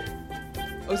Wait. you did.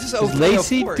 Oh, is this Is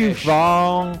Lacey 0304-ish?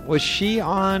 Duvall, was she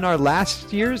on our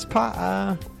last year's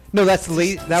no,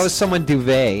 that was someone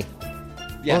Duvet.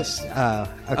 Yes.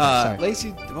 Okay, sorry.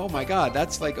 Lacey, oh my God,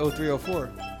 that's like 0304.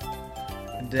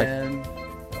 And then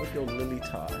I would go Lily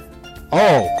Todd. Oh,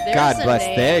 There's God a bless.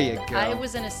 name. There you go. I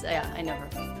was in I know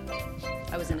her.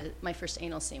 I was in my first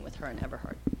anal scene with her in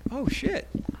Everhard. Oh, shit.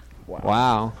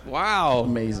 Wow. Wow.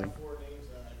 Amazing. 4 names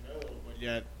that I know, but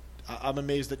yet I'm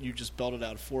amazed that you just belted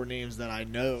out 4 names that I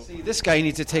know. See, this guy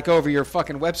needs to take over your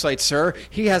fucking website, sir.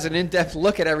 He has an in-depth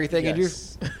look at everything,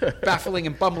 Yes. and you're baffling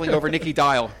and bumbling over Nikki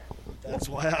Dial. That's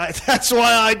why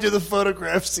I do the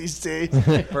photographs these days.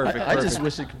 Perfect. I just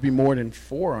wish it could be more than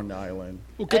 4 on the island.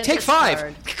 Well, good. Take It's 5.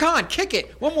 hard. Come on, kick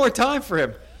it. One more time for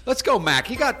him. Let's go, Mac.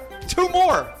 You got 2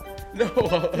 more. No.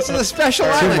 This is a special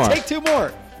Two island. more. Take 2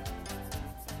 more.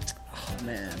 Oh,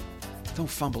 man. Don't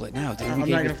fumble it now, dude. I'm not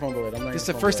going to fumble it. This is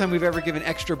the first time we've ever given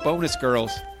extra bonus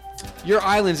girls. Your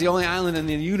island's the only island in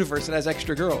the universe that has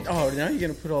extra girls. Oh, now you're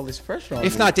going to put all this pressure on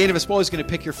If me. not, Dana Vespola is going to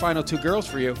pick your final 2 girls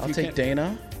for you. I'll You take can't-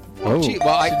 Dana. Oh, gee,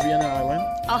 well, Should be on the island.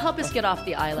 I'll help us get off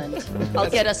the island. I'll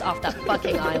get us off that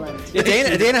fucking island. Yeah,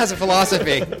 Dana has a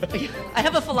philosophy. I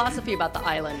have a philosophy about the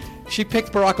island. She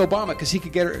picked Barack Obama because he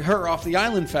could get her off the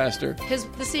island faster. Because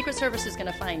the Secret Service is going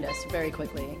to find us very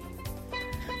quickly.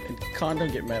 And Khan,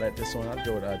 don't get mad at this one. I'd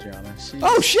go with Adriana.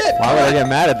 Oh, shit. Why would I get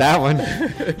mad at that one?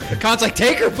 Khan's like,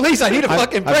 take her, please. I need a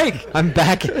fucking break. I'm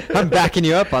backing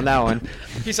you up on that one.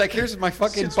 He's like, here's my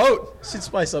fucking boat. Should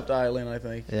spice up the island, I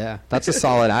think. Yeah, that's a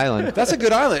solid island. That's a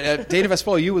good island. Dana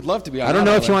Vespola, you would love to be on I don't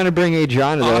know if you want to bring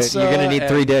Adriana there. Asa You're going to need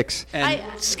 3 dicks. And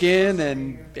Skin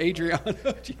and Adriana.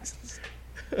 Jesus.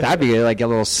 That'd be like a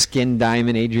little skin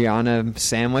diamond Adriana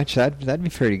sandwich. That'd be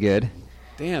pretty good.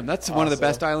 Damn, that's one of the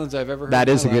best islands I've ever heard. That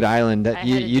in is a my good life. island. I had to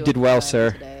You do did a well, porn sir.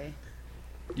 island today.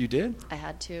 You did? I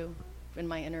had to. In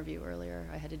my interview earlier,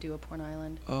 I had to do a porn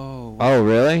island. Oh. Oh,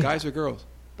 really? Guys or girls?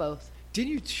 Both. Did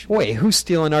you? Wait, who's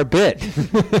stealing our bit?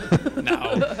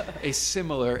 No. A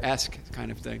similar-esque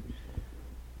kind of thing.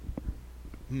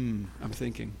 I'm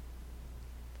thinking.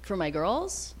 For my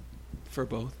girls? For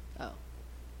both. Oh.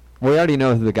 We already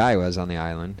know who the guy was on the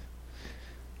island,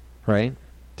 right?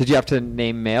 Did you have to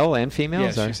name male and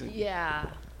females? Yes, or? she said- Yeah.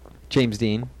 James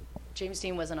Dean. James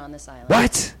Dean wasn't on this island.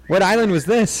 What? What island was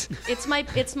this? It's my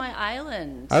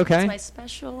island. Okay. It's my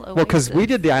special oasis. Well, because we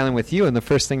did the island with you, and the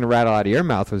first thing to rattle out of your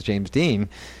mouth was James Dean.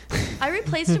 I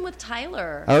replaced him with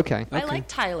Tyler. Okay. I like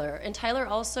Tyler, and Tyler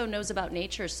also knows about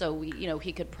nature, so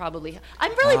he could probably.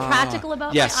 I'm really practical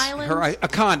about yes, my island. her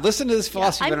Khan, listen to this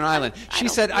philosophy about an island. She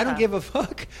said, I don't give a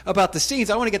fuck about the scenes.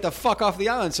 I want to get the fuck off the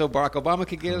island so Barack Obama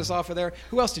could get us off of there.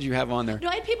 Who else did you have on there? No,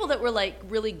 I had people that were like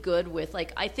really good with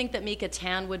I think that Mika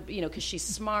Tan would because she's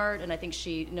smart and I think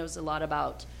she knows a lot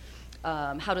about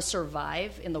how to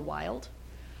survive in the wild.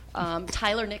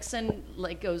 Tyler Nixon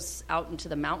goes out into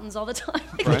the mountains all the time.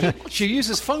 Right. She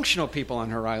uses functional people on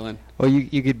her island. Well,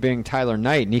 you could bring Tyler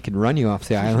Knight, and he could run you off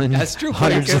the island. That's true.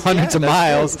 Hundreds of That's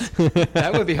miles. true.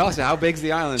 That would be awesome. How big's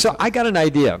the island? So I got an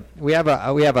idea. We have our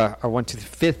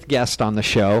 5th guest on the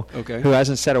show, Okay. who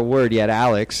hasn't said a word yet,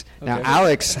 Alex. Now, Okay.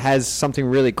 Alex has something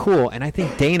really cool, and I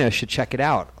think Dana should check it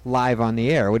out live on the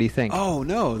air. What do you think? Oh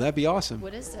no, that'd be awesome.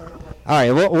 What is it? All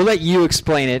right, we'll let you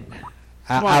explain it.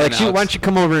 Come on, Alex, Alex. why don't you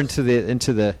come over into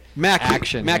the Mac,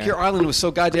 action? Mac, here. your island was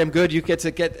so goddamn good. You get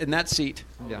to get in that seat.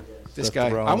 Yeah. This The guy.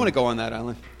 throne. I want to go on that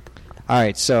island. All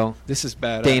right, so This is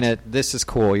bad. Dana, this is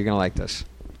cool. You're gonna like this.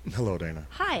 Hello, Dana.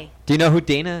 Hi. Do you know who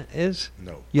Dana is?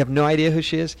 No. You have no idea who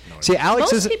she is? See,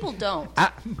 Alex Most is. people don't.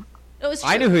 It was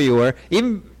I true. knew who you were.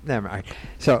 Even never mind.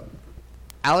 So,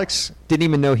 Alex didn't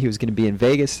even know he was going to be in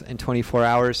Vegas in 24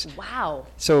 hours. Wow.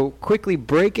 So, quickly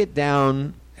break it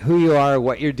down: who you are,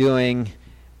 what you're doing,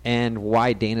 and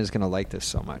why Dana's going to like this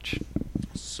so much.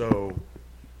 So,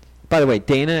 by the way,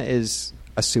 Dana is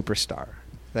a superstar.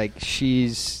 Like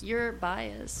she's. You're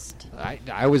biased.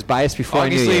 I was biased before I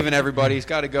knew Augie's you. leaving. Everybody, he's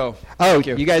got to go. Oh,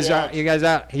 Thank you guys out! You guys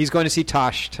out! He's going to see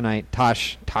Tosh tonight.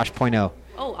 Tosh Point oh.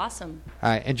 Oh, awesome. All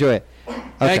right, enjoy it.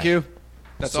 Thank Okay. you.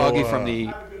 That's So, Augie from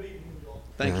the.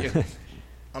 Thank you.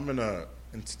 I'm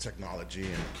into technology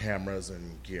and cameras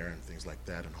and gear and things like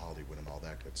that in Hollywood and all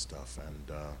that good stuff. And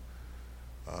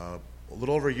a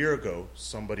little over a year ago,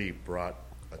 somebody brought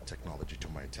a technology to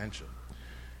my attention.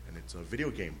 And it's a video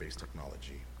game-based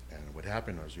technology. And what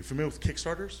happened was, you familiar with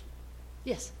Kickstarters?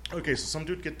 Yes. Okay, so some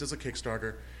dude does a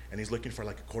Kickstarter, and he's looking for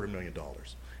like $250,000,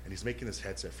 and he's making this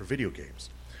headset for video games.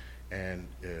 And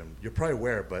you're probably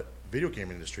aware, but video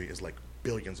game industry is like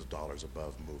billions of dollars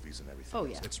above movies and everything. Oh,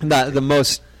 yeah. It's The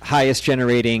most highest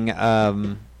generating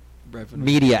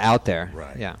media out there.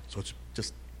 Right. Yeah. So it's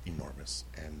just enormous.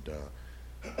 And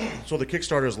so the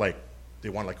Kickstarter is like, they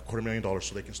want like $250,000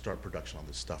 so they can start production on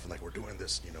this stuff. And like, we're doing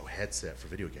this, headset for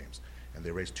video games. And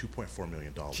they raised $2.4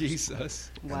 million.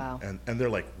 Jesus. Wow. And they're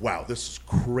like, wow, this is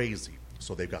crazy.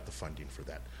 So they've got the funding for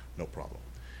that. No problem.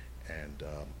 And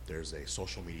there's a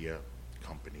social media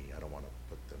company. I don't want to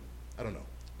put them, I don't know.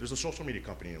 There's a social media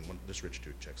company, and this rich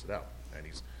dude checks it out. And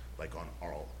he's like on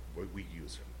we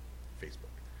use him, Facebook.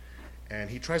 And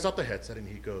he tries out the headset, and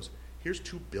he goes, here's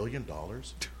 $2 billion.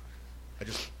 I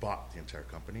just bought the entire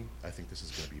company. I think this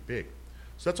is going to be big.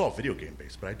 So that's all video game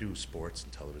based, but I do sports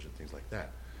and television, things like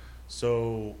that.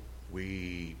 So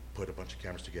we put a bunch of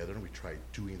cameras together, and we tried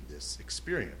doing this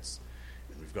experience.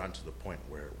 And we've gotten to the point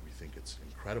where we think it's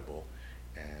incredible,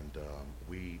 and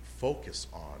we focus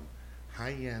on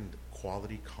high-end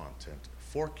quality content,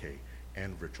 4K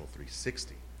and Virtual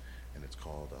 360, and it's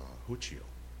called Huchio.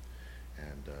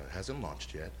 And it hasn't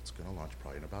launched yet. It's going to launch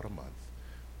probably in about a month.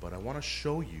 But I want to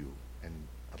show you, and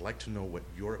I'd like to know what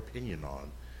your opinion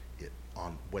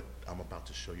on what I'm about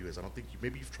to show you is. I don't think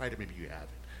maybe you've tried it, maybe you haven't.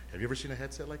 Have you ever seen a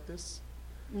headset like this?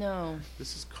 No.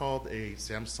 This is called a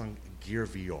Samsung Gear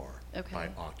VR by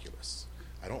Oculus.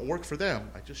 I don't work for them.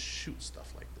 I just shoot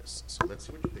stuff like this. So let's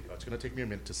see what you think. It's going to take me a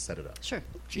minute to set it up. Sure.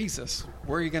 Jesus.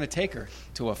 Where are you going to take her?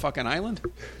 To a fucking island?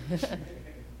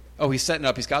 Oh, he's setting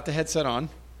up. He's got the headset on.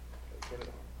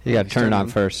 You got to turn it on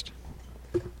first.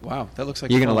 Wow, that looks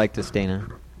like You're a going to phone. like this, Dana.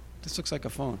 This looks like a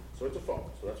phone. So it's a phone.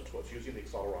 So that's what it's using, the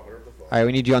accelerometer of the phone. All right,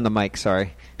 we need you on the mic,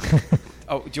 sorry.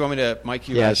 Oh, do you want me to mic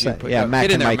you? Yeah, as you put Mac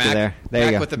get in can there, mic you Mac. there. There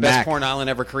Mac you go. with the best Mac. porn island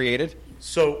ever created.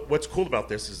 So what's cool about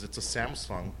this is it's a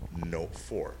Samsung Note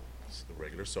 4. It's the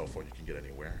regular cell phone you can get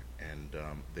anywhere. And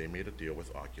they made a deal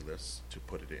with Oculus to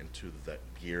put it into the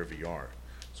Gear VR.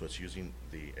 So it's using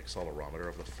the accelerometer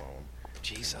of the phone.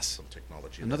 Jesus. Some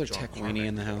technology. Another that John tech weenie Carmack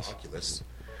in the did at house. Oculus.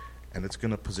 And it's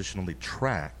going to positionally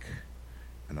track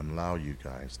and allow you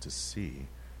guys to see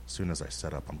as soon as I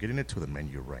set up. I'm getting into the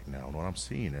menu right now, and what I'm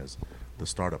seeing is the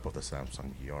startup of the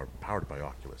Samsung VR powered by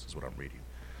Oculus is what I'm reading.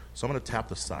 So I'm going to tap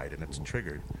the side, and it's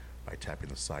triggered by tapping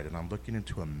the side, and I'm looking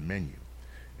into a menu.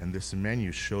 And this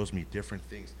menu shows me different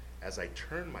things. As I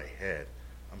turn my head,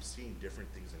 I'm seeing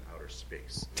different things in outer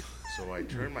space. So I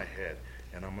turn my head,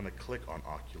 and I'm going to click on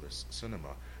Oculus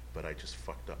Cinema, but I just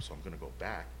fucked up, so I'm going to go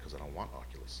back because I don't want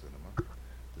Oculus Cinema.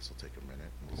 This will take a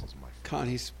minute, and this is my phone. Con,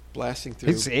 he's blasting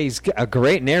through. He's a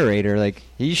great narrator. Like,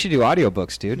 you should do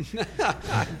audiobooks, dude.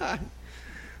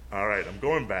 All right, I'm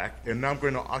going back, and now I'm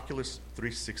going to Oculus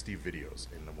 360 videos.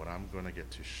 And what I'm going to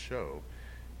get to show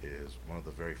is one of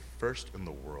the very first in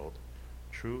the world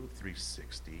true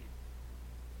 360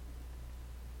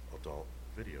 adult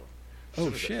video. As Oh,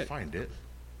 soon as I shit. find it.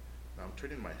 Now I'm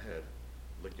turning my head,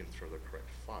 looking through the correct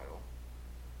file.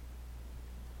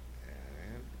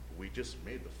 And we just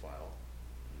made the file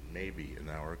maybe an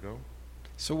hour ago.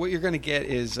 So what you're going to get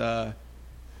is... Here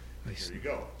you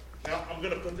go. Now I'm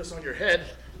going to put this on your head.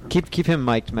 Keep him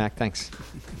mic'd, Mac. Thanks.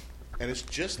 And it's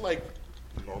just like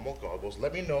normal goggles.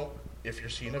 Let me know if you're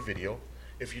seeing a video.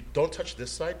 If you don't touch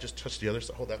this side, just touch the other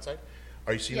side. Hold that side.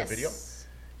 Are you seeing a video? Is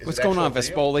What's it going actual on,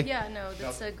 video? Vespoli? Yeah, no,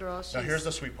 that's a girl. Now here's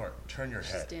the sweet part. Turn your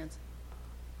She's head. dancing.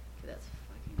 That's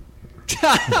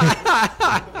fucking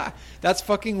weird. That's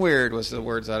fucking weird was the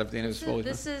words out of Dana Vespoli.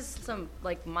 This is some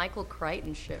like Michael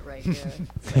Crichton shit right here.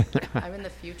 It's like, I'm in the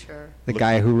future. The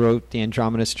guy who wrote The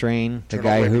Andromeda Strain. The Turn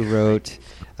guy all the way who wrote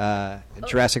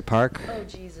Jurassic Park. Oh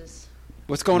Jesus!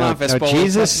 What's going no, on, Vespoli? No,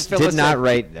 Jesus Fill did us not in.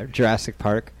 write Jurassic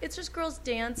Park. It's just girls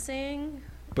dancing.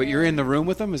 But you're in the room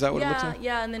with them? Is that what it looks like?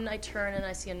 Yeah, and then I turn and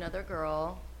I see another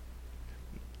girl.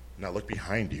 Now look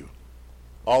behind you.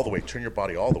 All the way. Turn your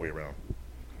body all the way around.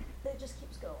 It just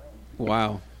keeps going.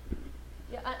 Wow.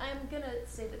 Yeah, I'm gonna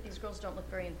say that these girls don't look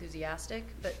very enthusiastic,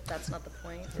 but that's not the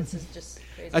point. This is just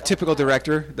crazy. A typical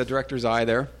director, the director's eye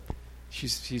there.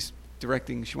 She's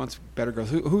directing. She wants better girls.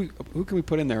 Who can we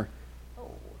put in there?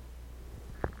 Oh,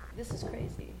 this is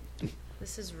crazy.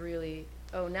 This is really.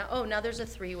 Now there's a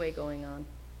three-way going on.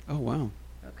 Oh wow.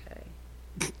 Okay.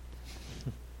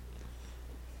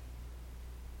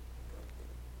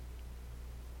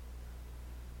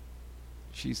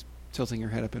 She's tilting her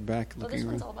head up and back, Oh, looking this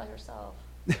one's around. all by herself.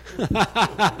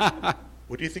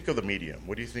 What do you think of the medium?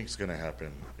 What do you think is going to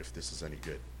happen if this is any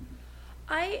good?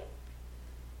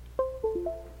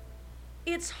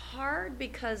 It's hard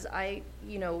because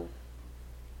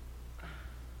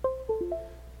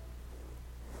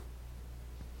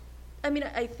I mean,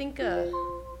 I think.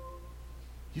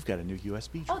 You've got a new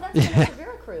USB. Oh, that's Vanessa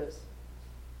Veracruz.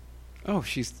 Oh,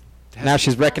 she's. Now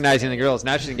she's recognizing the girls.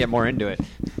 Now she can get more into it.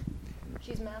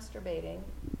 She's masturbating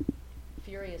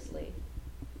furiously.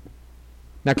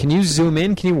 Now, can you zoom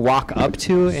in? Can you walk up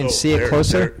to and see it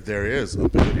closer? There is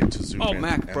ability to zoom in. Oh,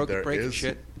 Mac, breaking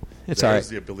shit. It's all right. There is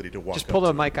the ability to walk Just up pull the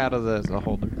to mic out of the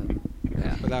holder.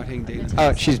 Yeah, without hitting Dana.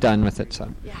 Oh, she's done with it,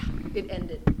 so. Yeah, it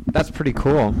ended. That's pretty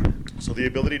cool. So the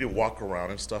ability to walk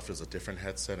around and stuff is a different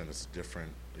headset, and it's a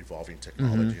different evolving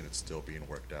technology, and it's still being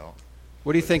worked out.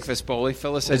 What do you think, Vespoli?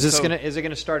 Fill us in. Is it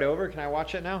gonna start over? Can I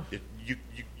watch it now?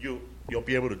 You'll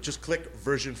be able to just click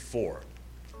version 4.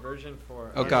 Version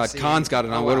 4. Oh God, Khan's got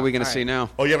it on. What are we gonna see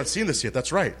now? Oh, you haven't seen this yet.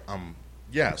 That's right.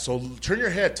 Yeah. So turn your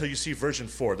head till you see version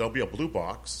 4. There'll be a blue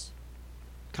box.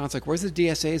 Khan's like, where's the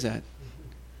DSAs at?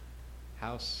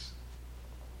 House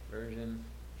version.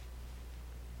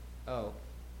 Oh,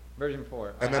 version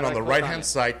 4. And then on the right-hand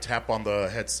side, tap on the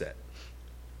headset.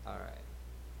 All right.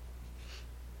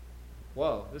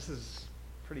 Whoa, this is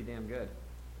pretty damn good.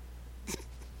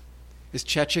 Is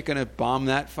Chechik going to bomb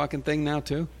that fucking thing now,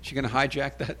 too? Is she going to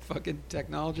hijack that fucking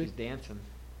technology? She's dancing.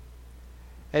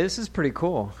 Hey, this is pretty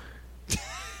cool.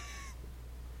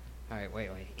 All right, wait.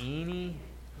 Eeny,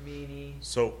 meeny,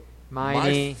 so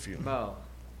miny, mo.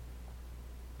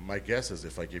 My guess is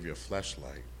if I give you a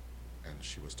flashlight and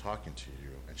she was talking to you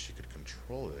and she could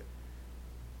control it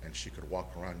and she could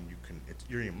walk around and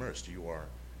you're immersed. You are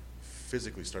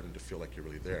physically starting to feel like you're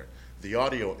really there. The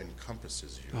audio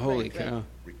encompasses you. Holy cow.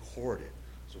 Record it.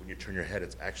 So when you turn your head,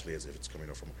 it's actually as if it's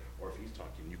coming from, or if he's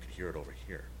talking, you can hear it over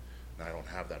here. Now I don't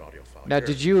have that audio file. Now,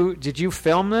 here. did you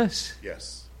film this?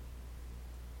 Yes.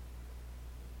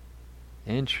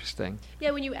 Interesting.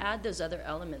 Yeah, when you add those other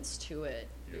elements to it.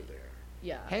 You're there.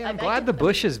 Yeah. Hey, I'm glad the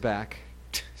Bush is back.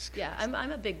 Yeah,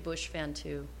 I'm a big Bush fan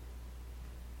too.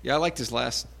 Yeah, I liked his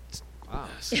last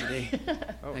CD.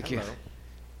 Thank you.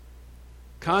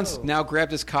 Khan's now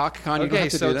grabbed his cock. Khan, you don't have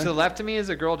to do that. To the left of me is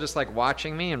a girl just like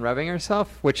watching me and rubbing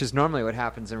herself, which is normally what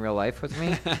happens in real life with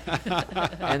me.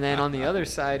 And then on the other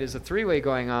side is a three-way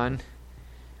going on,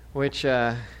 which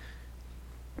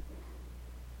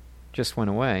just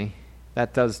went away.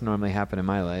 That does normally happen in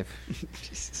my life.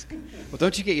 Well,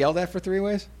 don't you get yelled at for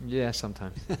three-ways? Yeah,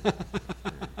 sometimes.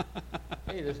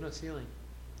 Hey, there's no ceiling.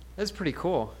 That's pretty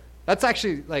cool. That's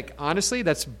actually, like, honestly,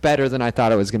 that's better than I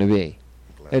thought it was going to be.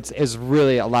 It's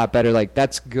really a lot better. Like,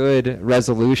 that's good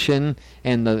resolution,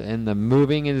 and the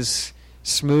moving is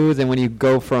smooth. And when you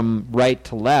go from right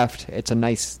to left, it's a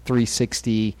nice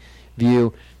 360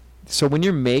 view. So when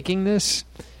you're making this,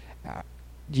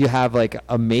 you have like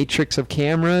a matrix of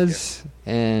cameras,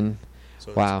 and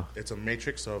so wow, it's a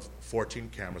matrix of 14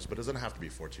 cameras, but it doesn't have to be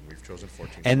 14. We've chosen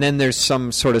 14. And then there's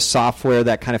some sort of software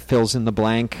that kind of fills in the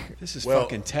blank. This is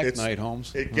fucking tech night,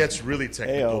 Holmes. It gets really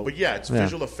technical, Ayo. but yeah, it's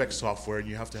visual effects software, and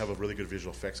you have to have a really good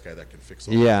visual effects guy that can fix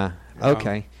it. Yeah.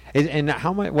 Okay. And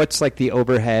how much? What's like the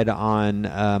overhead on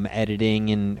editing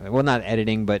and not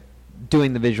editing, but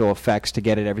doing the visual effects to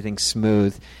get everything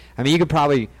smooth? I mean, you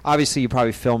probably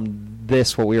filmed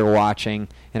this, what we were watching,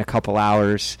 in a couple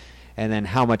hours, and then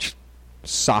how much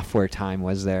software time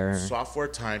was there? Software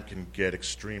time can get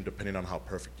extreme depending on how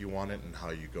perfect you want it and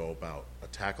how you go about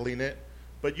tackling it.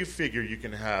 But you figure you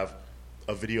can have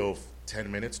a video of 10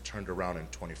 minutes turned around in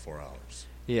 24 hours.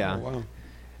 Yeah. Oh, wow.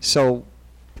 So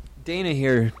Dana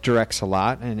here directs a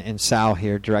lot, and Sal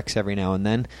here directs every now and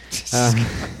then.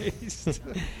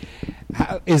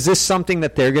 Is this something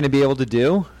that they're going to be able to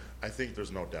do? I think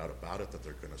there's no doubt about it that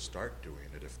they're going to start doing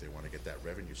it if they want to get that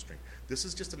revenue stream. This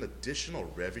is just an additional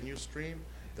revenue stream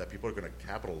that people are going to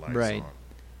capitalize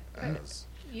on.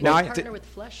 You can partner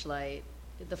with Fleshlight,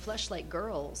 the Fleshlight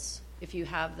girls, if you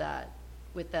have that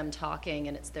with them talking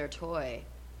and it's their toy.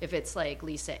 If it's like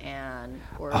Lisa Ann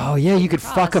or you could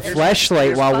fuck a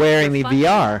Fleshlight while wearing the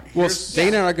VR. Well,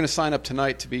 Dana and I are going to sign up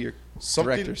tonight to be your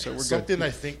director, so we're good. Something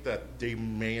I think that they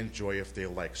may enjoy if they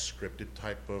like scripted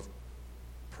type of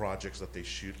projects that they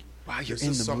shoot. Wow, you're this in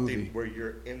is the something movie. where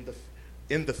you're in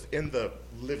the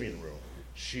living room.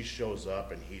 She shows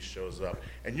up and he shows up,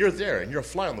 and you're there, and you're a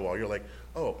fly on the wall. You're like,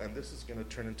 oh, and this is going to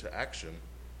turn into action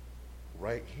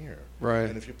right here. Right.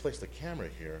 And if you place the camera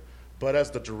here, but as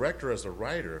the director, as a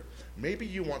writer, maybe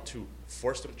you want to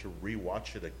force them to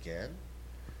rewatch it again.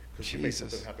 Because you make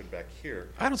something happen back here.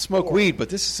 I don't smoke weed, but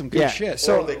this is some good shit.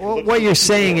 So what you're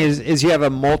saying is you have a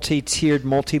multi-tiered,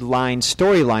 multi-line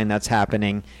storyline that's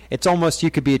happening. It's almost,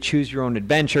 you could be a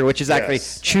choose-your-own-adventure, which is actually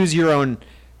choose your own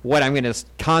what I'm going to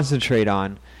concentrate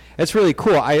on. It's really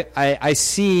cool. I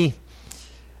see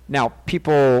now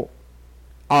people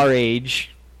our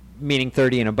age, meaning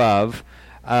 30 and above,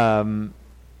 aren't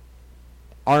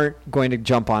going to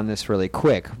jump on this really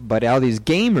quick. But all these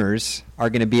gamers are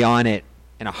going to be on it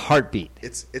in a heartbeat.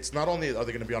 It's not only are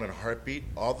they going to be on in a heartbeat,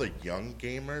 all the young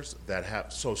gamers that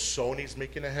have... So Sony's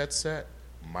making a headset,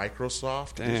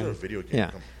 Microsoft, these are video game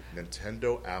companies,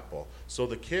 Nintendo, Apple. So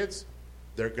the kids,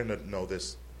 they're going to know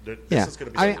this. This is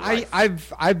going to be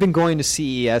I've been going to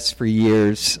CES for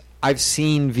years. I've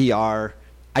seen VR.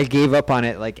 I gave up on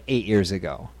it like 8 years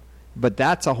ago. But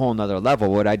that's a whole nother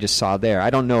level, what I just saw there.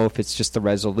 I don't know if it's just the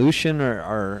resolution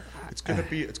or it's going to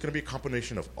be a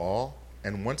combination of all.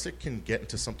 And once it can get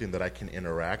into something that I can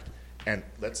interact, and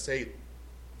let's say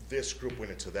this group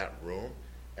went into that room,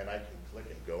 and I can click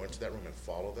and go into that room and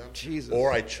follow them. Jesus.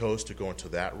 Or I chose to go into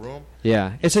that room.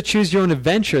 Yeah, it's a choose your own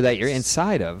adventure that you're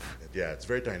inside of. Yeah, it's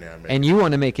very dynamic. And you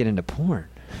want to make it into porn.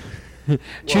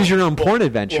 Choose your own porn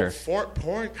adventure.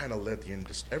 Porn kind of led the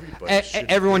industry.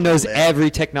 Everyone knows every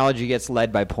technology gets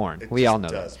led by porn. We all know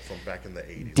does, that. from back in the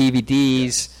 80s.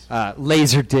 DVDs,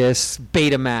 laser discs,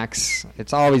 Betamax.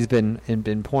 It's always been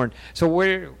porn. So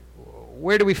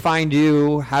where do we find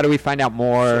you? How do we find out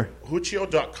more? So,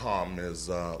 Huccio.com is...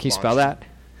 Can you spell that?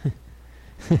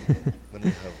 Let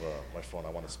me have my phone. I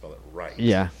want to spell it right.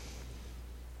 Yeah.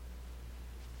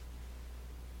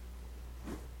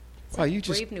 It's like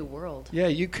Brave New World. Yeah,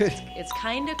 you could. It's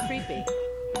kind of creepy.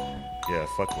 Yeah,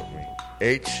 fuck with me.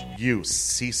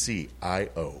 HUCCIO.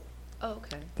 Oh,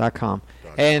 okay. .com.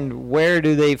 And where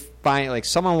do they find, like,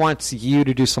 someone wants you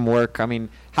to do some work? I mean,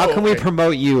 how can we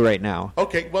promote you right now?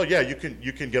 Okay, well, yeah, you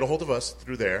can get a hold of us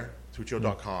through there,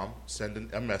 Huccio.com,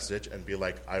 send a message and be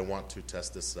like, I want to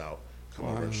test this out. Come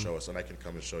over and show us, and I can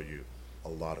come and show you a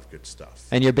lot of good stuff.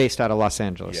 And you're based out of Los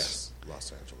Angeles? Yes,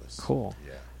 Los Angeles. Cool.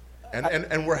 Yeah.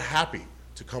 And we're happy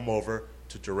to come over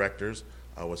to directors.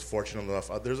 I was fortunate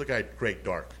enough. There's a guy, Greg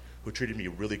Dark, who treated me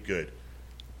really good.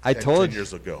 I told 10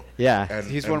 years ago. Yeah.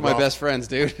 He's one of my best friends,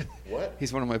 dude. What?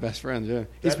 He's one of my best friends, yeah.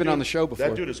 He's been on the show before.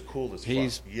 That dude is cool as fuck.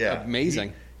 He's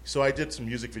amazing. So I did some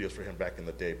music videos for him back in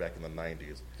the day, back in the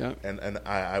 90s. Yeah. And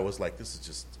I was like, this is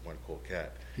just one cool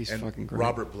cat. He's fucking great.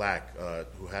 Robert Black,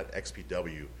 who had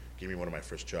XPW, gave me one of my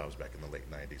first jobs back in the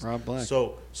late 90s. Rob Black.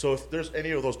 So if there's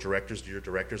any of those directors, your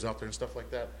directors out there and stuff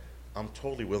like that, I'm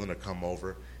totally willing to come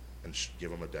over and give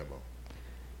them a demo.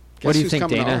 What do you think,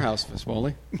 coming Dana? To our house,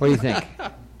 Viswally? What do you think?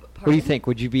 What do you think?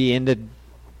 Would you be into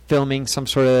filming some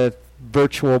sort of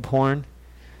virtual porn?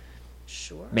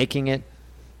 Sure. Making it?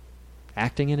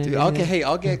 Acting in it? Dude, okay, hey,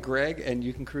 I'll get Greg, and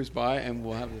you can cruise by, and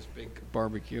we'll have this big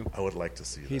barbecue. I would like to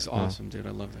see that. He's awesome, dude.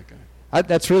 I love that guy.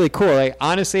 That's really cool. Like,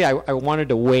 honestly, I wanted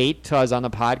to wait till I was on the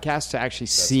podcast to actually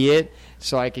see it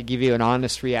so I could give you an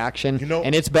honest reaction.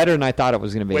 And it's better than I thought it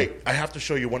was going to be. Wait, I have to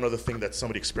show you one other thing that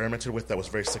somebody experimented with that was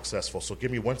very successful. So give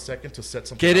me 1 second to set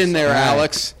something Get in there, outside.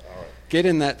 Alex. Right. Get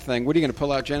in that thing. What are you going to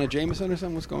pull out, Jenna Jameson or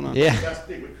something? What's going on? Yeah. That's the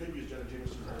thing. We could use Jenna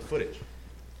Jameson's footage.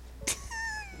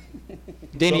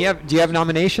 Dana, do you have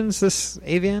nominations this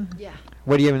Avian? Yeah.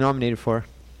 What are you nominated for?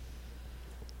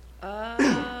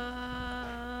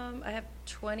 I have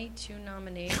 22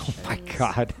 nominations. Oh my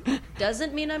God.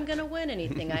 Doesn't mean I'm going to win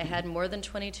anything. I had more than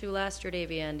 22 last year at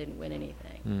AVN, didn't win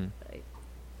anything.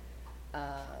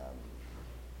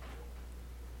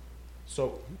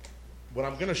 So what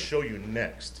I'm going to show you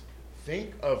next,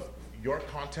 think of your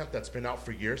content that's been out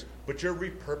for years, but you're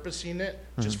repurposing it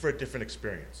just for a different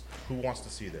experience. Who wants to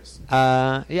see this?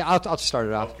 Yeah, I'll start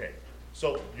it off. Okay.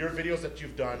 So your videos that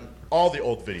you've done, all the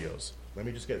old videos. Let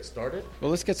me just get it started.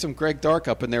 Well, let's get some Greg Dark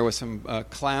up in there with some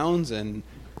clowns and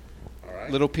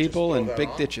little people and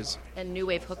big ditches. And new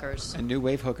wave hookers. And new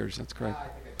wave hookers, that's correct.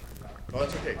 Oh,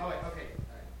 that's okay. Oh, okay.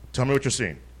 Tell me what you're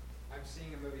seeing. I'm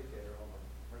seeing a movie theater. Hold on.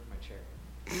 Where's my chair?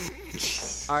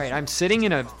 All right, I'm sitting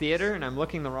in a theater and I'm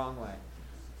looking the wrong way.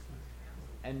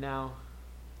 And now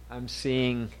I'm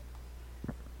seeing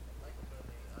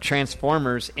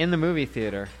Transformers in the movie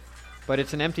theater. But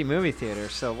it's an empty movie theater,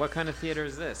 so what kind of theater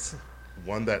is this?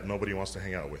 One that nobody wants to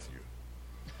hang out with you.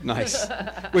 Nice.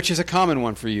 Which is a common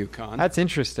one for you, Con. That's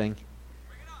interesting.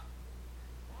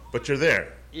 But you're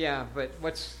there. Yeah, but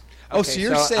what's... Oh, so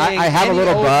you're saying I have a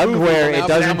little bug where it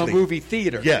doesn't... a movie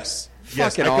theater. Yes.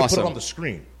 Fucking I awesome. can put it on the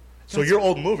screen. So your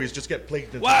old movies just get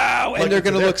played. Wow, and they're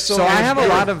going to look so... So I have a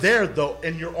lot of... there, though,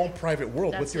 in your own private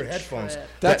world with your headphones.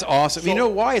 That's awesome. You know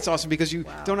why it's awesome? Because you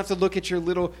don't have to look at your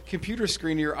little computer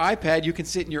screen or your iPad. You can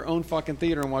sit in your own fucking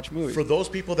theater and watch movies. For those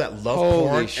people that love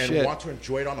porn and want to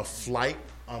enjoy it on a flight,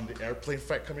 on the airplane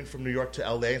flight coming from New York to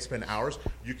L.A. and spend hours,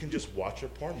 you can just watch your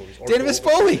porn movies. Dana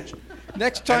Viswally,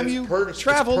 next time you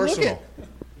travel, look it.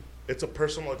 It's a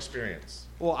personal experience.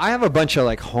 Well, I have a bunch of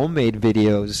like homemade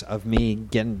videos of me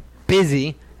getting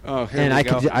busy Oh, here and we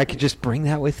go. I could just bring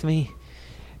that with me,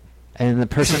 and the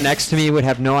person next to me would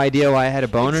have no idea why I had a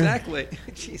boner. Exactly.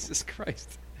 Jesus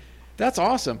Christ. That's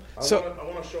awesome. I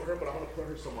want to show her, but I want to put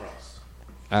her somewhere else.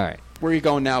 All right. Where are you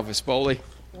going now, Vespoli?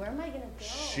 Where am I going to go?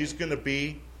 She's going to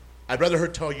be... I'd rather her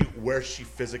tell you where she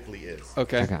physically is.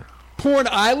 Okay. Porn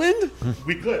Island?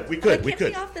 We could. I can't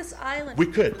be off this island. We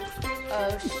could. Oh,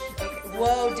 okay.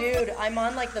 Whoa, dude! I'm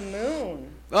on like the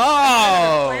moon. Oh.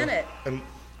 I'm on another planet. And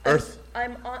Earth.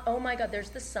 I'm on. Oh my God! There's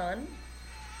the sun.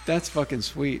 That's fucking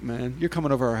sweet, man. You're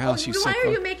coming over our house. Why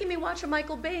are you making me watch a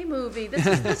Michael Bay movie?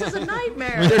 This is a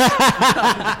nightmare.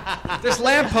 There's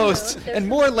lampposts and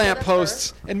more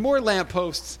lampposts and more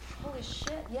lampposts. Holy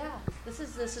shit! Yeah, this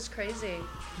is crazy.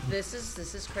 This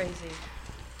is crazy.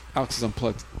 Alex is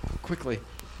unplugged. Quickly,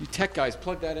 you tech guys,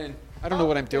 plug that in. I don't know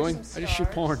what I'm doing. I just shoot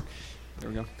porn. There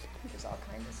we go. There's all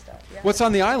kinds of stuff. Yeah. What's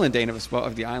on the island, Dana?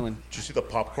 Of the island? Did you see the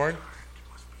popcorn?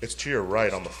 It's to your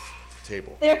right on the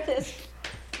table. There it is.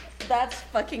 That's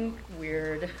fucking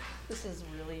weird. This is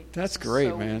really. That's great,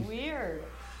 so man. Weird.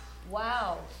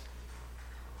 Wow.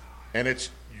 And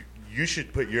you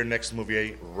should put your next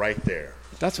movie right there.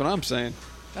 That's what I'm saying.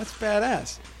 That's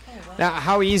badass. Oh, wow. Now,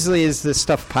 how easily is this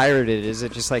stuff pirated? Is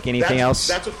it just like anything else?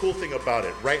 That's a cool thing about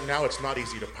it. Right now, it's not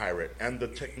easy to pirate. And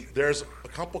there's a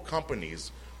couple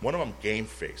companies, one of them Game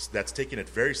Face, that's taking it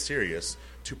very serious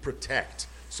to protect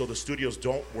so the studios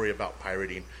don't worry about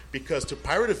pirating. Because to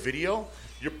pirate a video,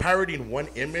 you're pirating one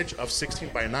image of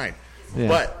 16:9. Yeah.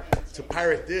 But to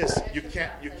pirate this, you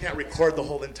can't record the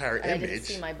whole entire image. I didn't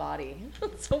see my body.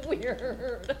 It's so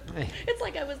weird. It's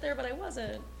like I was there, but I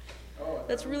wasn't.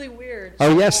 That's really weird.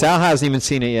 Oh, yeah, Sal hasn't even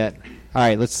seen it yet. All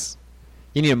right,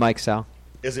 you need a mic, Sal.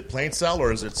 Is it plain, Sal,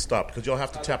 or is it stopped? Because you'll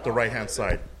have to tap the right-hand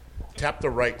side. Tap the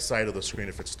right side of the screen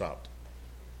if it's stopped.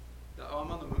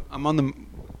 Oh, I'm on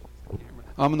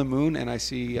the moon, and I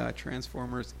see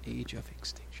Transformers: Age of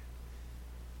Extinction.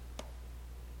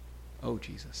 Oh,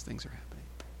 Jesus, things are happening.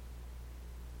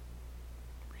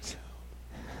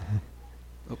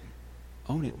 Oh,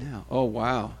 own it now. Oh,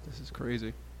 wow, this is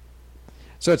crazy.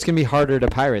 So it's going to be harder to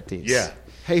pirate these. Yeah.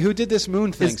 Hey, who did this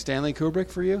moon thing? Stanley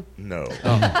Kubrick for you? No.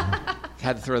 Oh.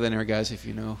 Had to throw that in there, guys, if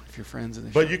you're friends.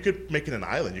 But you could make it an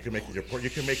island. You could make it your porn.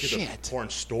 You could make it a porn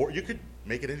store. You could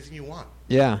make it anything you want.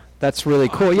 Yeah, that's really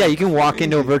cool. Yeah, you can walk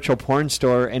into a virtual porn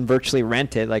store and virtually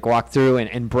rent it, like walk through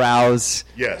and browse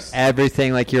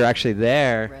everything like you're actually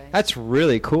there. Right. That's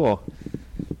really cool.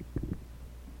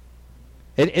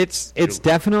 It's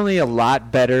definitely a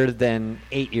lot better than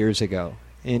 8 years ago.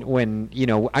 When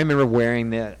I remember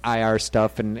wearing the IR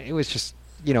stuff, and it was just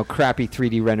crappy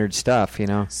 3D rendered stuff.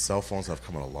 Cell phones have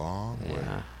come a long way.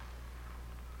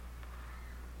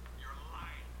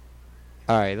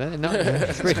 All right,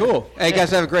 it's cool. Hey, you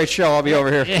guys have a great show. I'll be over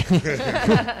here.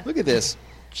 Look at this,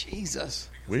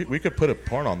 Jesus. We could put a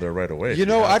porn on there right away.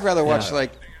 I'd rather watch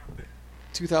like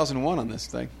 2001 on this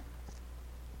thing.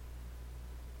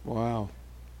 Wow.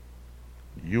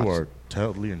 You are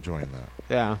totally enjoying that.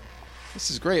 Yeah. This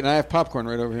is great, and I have popcorn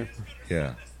right over here.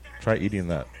 Yeah. Try eating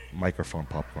that microphone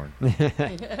popcorn.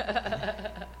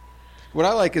 What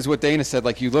I like is what Dana said,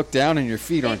 like you look down and your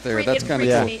feet aren't there. That's kind of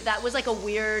cool. That was like a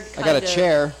weird I got a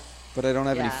chair, but I don't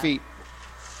have any feet.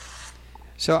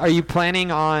 So are you planning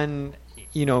on,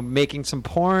 making some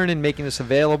porn and making this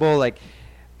available, like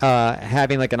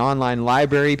having like an online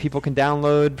library people can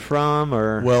download from,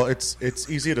 or? Well, it's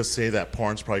easy to say that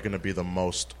porn's probably going to be the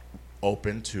most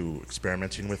open to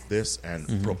experimenting with this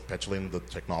and perpetuating the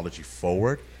technology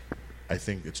forward. I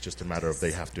think it's just a matter of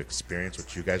they have to experience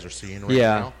what you guys are seeing right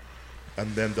now, and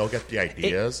then they'll get the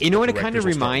ideas. You know what it kind of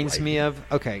reminds me of?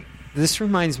 Okay, this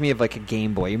reminds me of like a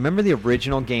Game Boy. You remember the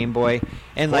original Game Boy?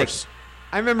 And like,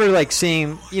 I remember like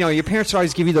seeing, your parents would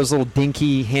always give you those little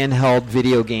dinky handheld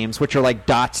video games, which are like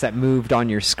dots that moved on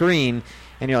your screen.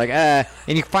 And you're like, and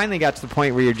you finally got to the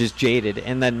point where you're just jaded.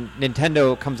 And then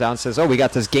Nintendo comes out and says, oh, we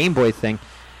got this Game Boy thing.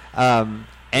 And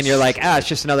you're like, it's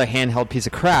just another handheld piece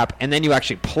of crap. And then you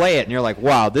actually play it, and you're like,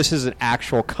 wow, this is an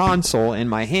actual console in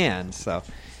my hand. So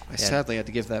I sadly had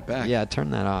to give that back. Yeah,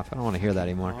 turn that off. I don't want to hear that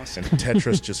anymore. Awesome. And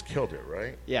Tetris just killed it,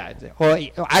 right? Yeah. Well,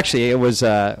 actually, it was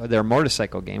their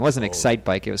motorcycle game. It wasn't Excite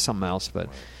Bike. It was something else, but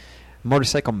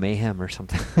Motorcycle Mayhem or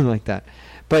something like that.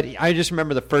 But I just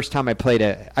remember the first time I played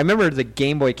it. I remember the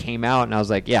Game Boy came out, and I was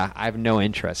like, yeah, I have no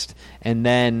interest. And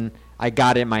then I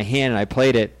got it in my hand, and I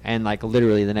played it, and like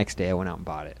literally the next day I went out and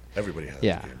bought it. Everybody has a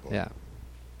Game Boy. Yeah.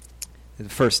 The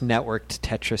first networked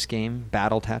Tetris game,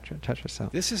 Battle Tetris. So.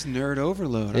 This is nerd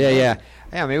overload. Yeah.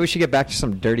 Maybe we should get back to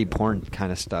some dirty porn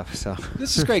kind of stuff. So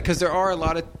this is great because there are a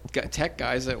lot of tech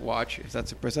guys that watch. Is that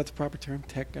the proper term?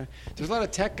 Tech guy. There's a lot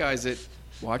of tech guys that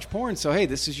watch porn. So hey,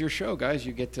 this is your show, guys.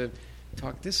 You get to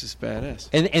talk. This is badass.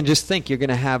 And just think, you're going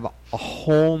to have a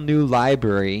whole new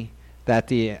library that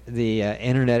the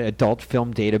Internet Adult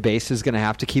Film Database is going to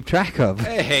have to keep track of.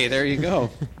 Hey, there you go.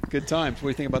 Good times. What do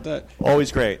you think about that?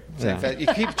 Always great. Yeah. You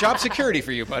keep job security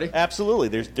for you, buddy. Absolutely.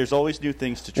 There's always new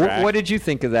things to track. What did you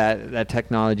think of that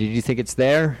technology? Do you think it's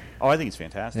there? Oh, I think it's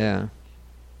fantastic. Yeah.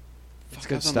 It's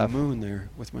good I was stuff. on the moon there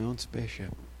with my own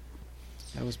spaceship.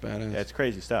 That was badass. Yeah, it's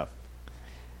crazy stuff.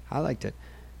 I liked it.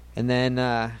 And then...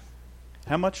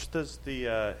 how much does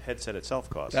the headset itself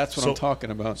cost? That's what I'm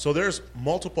talking about. So there's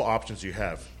multiple options you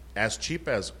have. As cheap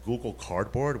as Google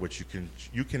Cardboard, which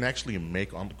you can actually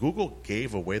make on Google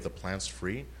gave away the plans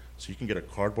free, so you can get a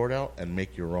cardboard out and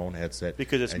make your own headset.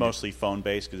 Because it's mostly phone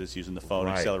based, because it's using the phone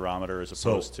accelerometer as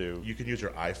opposed to. You can use your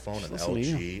iPhone, an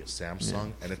LG,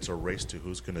 Samsung, and it's a race to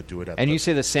who's going to do it. And you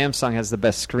say the Samsung has the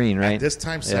best screen, right? At this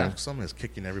time, Samsung is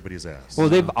kicking everybody's ass. Well,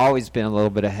 they've always been a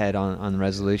little bit ahead on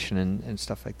resolution and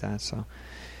stuff like that. So,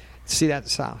 see that,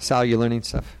 Sal, you're learning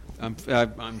stuff.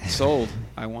 I'm sold.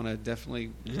 I want to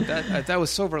definitely. That was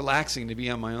so relaxing to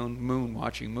be on my own moon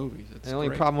watching movies. It's the only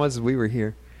great. problem was we were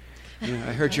here. Yeah,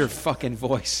 I heard your fucking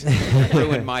voice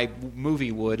ruin my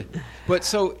movie wood. But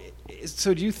so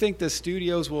do you think the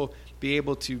studios will be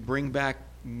able to bring back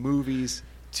movies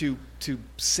to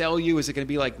sell you? Is it going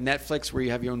to be like Netflix, where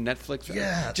you have your own Netflix?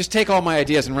 Yeah. Just take all my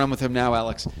ideas and run with them now,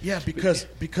 Alex. Yeah, because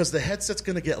the headset's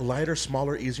going to get lighter,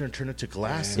 smaller, easier, and turn into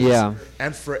glasses. Yeah.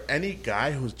 And for any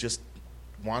guy who's just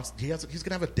he's going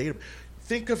to have a data.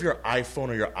 Think of your iPhone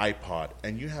or your iPod,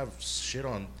 and you have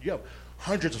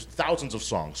hundreds of thousands of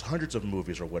songs, hundreds of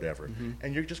movies or whatever,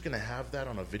 and you're just going to have that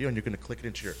on a video, and you're going to click it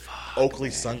into your Oakley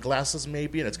sunglasses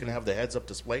maybe, and it's going to have the heads-up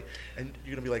display, and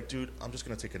you're going to be like, dude, I'm just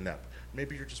going to take a nap.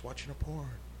 Maybe you're just watching a porn.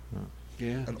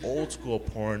 Yeah. An old-school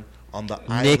porn on the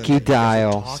island. Nikki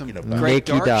Dial. Some about. great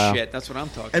Nikki dark Dial. shit. That's what I'm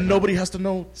talking about. And nobody has to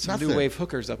know Some nothing. new wave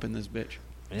hookers up in this bitch.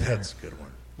 Yeah. That's a good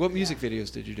one. What music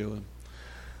videos did you do?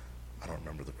 I don't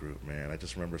remember the group, man. I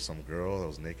just remember some girl that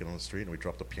was naked on the street, and we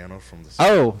dropped a piano from the.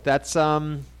 Oh, that's I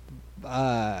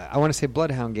want to say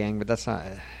Bloodhound Gang, but that's not.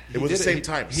 It was the same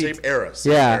time, same era.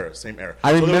 Same era.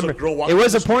 I remember. There was a girl walking it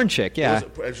was the a porn chick, yeah. She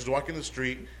was walking the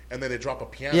street, and then they drop a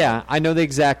piano. Yeah, I know the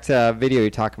exact video you're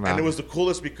talking about. And it was the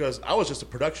coolest because I was just a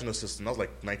production assistant. I was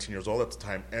like 19 years old at the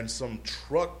time, and some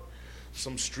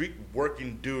street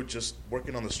working dude just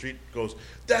working on the street goes,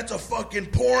 "That's a fucking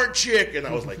porn chick," and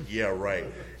I was like, "Yeah, right."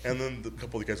 And then a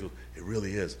couple of the guys go, "It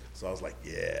really is." So I was like,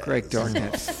 "Yeah." Greg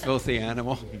Darnett, filthy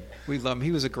animal. We love him.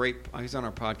 He was he's on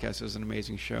our podcast. It was an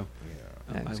amazing show.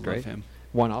 Yeah, I great. love him.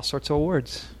 Won all sorts of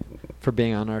awards for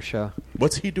being on our show.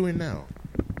 What's he doing now?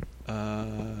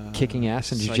 Kicking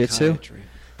ass in jiu-jitsu.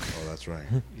 Oh, that's right.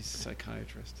 He's a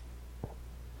psychiatrist.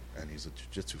 And he's a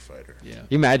jiu-jitsu fighter. Yeah.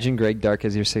 You imagine Greg Dark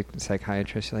as your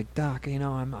psychiatrist. You're like, "Doc,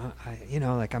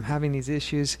 I'm having these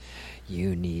issues.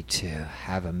 You need to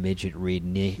have a midget read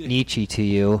Nietzsche to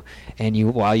you,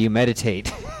 and while you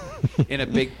meditate." In a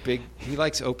big. He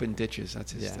likes open ditches.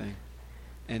 That's his thing.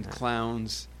 And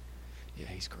clowns. Yeah,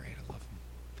 he's great. I love him.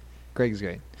 Greg's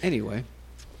great. Anyway,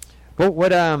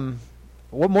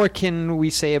 what more can we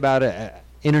say about an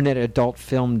Internet Adult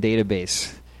Film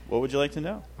Database? What would you like to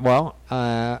know? Well,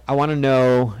 I want to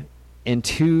know, in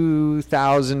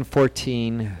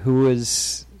 2014, who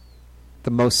was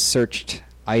the most searched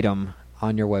item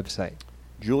on your website?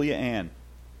 Julia Ann.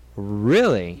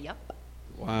 Really? Yep.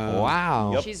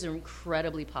 Wow. Yep. She's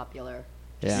incredibly popular.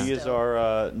 Yeah. She is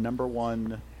our number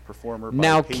one performer.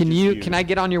 Now, by can I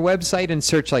get on your website and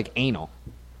search like anal?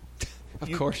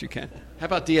 of course you can. How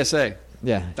about DSA?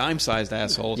 Yeah. Dime-sized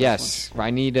assholes. Yes, I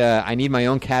need my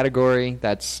own category.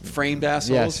 That's framed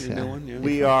assholes. Yes, You're doing. Yeah.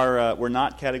 We are. We're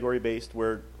not category based.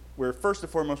 We're first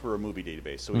and foremost we're a movie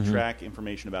database. So we track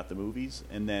information about the movies,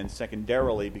 and then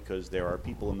secondarily, because there are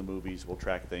people in the movies, we'll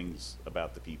track things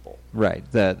about the people. Right.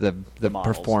 The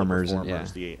models, performers,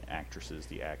 the actresses,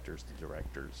 the actors, the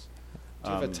directors. Do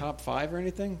you have a top 5 or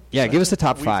anything? Yeah, give us the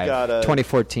top We've 5. got,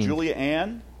 2014. Julia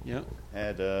Ann. Yep.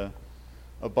 Had a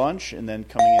bunch, and then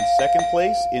coming in second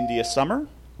place, India Summer.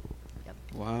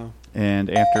 Wow. And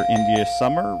after India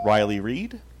Summer, Riley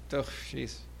Reid. Oh,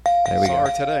 jeez. There we Saw go.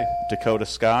 her today. Dakota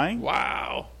Sky.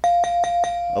 Wow.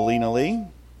 Alina Lee.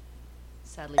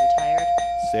 Sadly retired.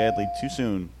 Sadly, too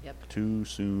soon. Yep. Too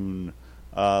soon.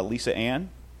 Lisa Ann.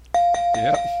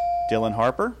 Yep. Dylan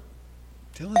Harper.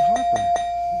 Dylan Harper.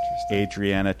 Interesting.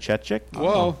 Adriana Chechik.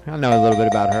 Whoa. I know a little bit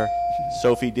about her.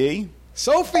 Sophie D.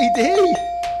 Sophie D.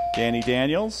 Danny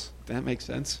Daniels. That makes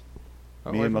sense.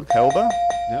 Mia Makoba.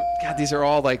 Yep. God, these are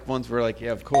all like ones we're like,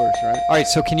 yeah, of course, right? All right,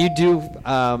 so can you do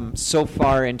so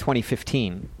far in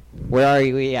 2015? Where are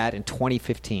we at in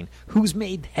 2015? Who's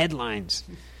made headlines?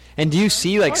 And do you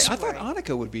see like? I thought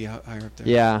Annika would be higher up there.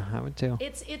 Yeah, I would too.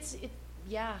 It's.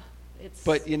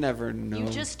 But you never know. You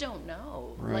just don't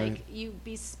know. Right.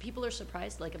 Like people are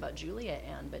surprised like about Julia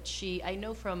Ann, but I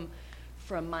know from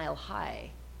Mile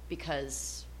High,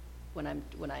 because when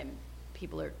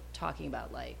people are talking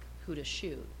about like who to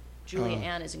shoot, Julia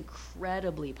Ann is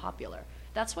incredibly popular.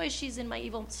 That's why she's in My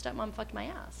Evil Stepmom Fucked My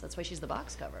Ass. That's why she's the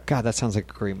box cover. God, that sounds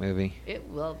like a great movie. It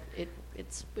was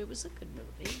a good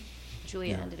movie.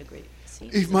 Julia Ann did a great scene.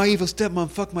 If My Evil Stepmom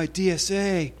fucked my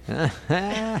DSA.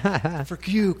 For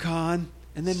you, Con.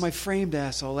 And then my framed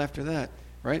asshole after that,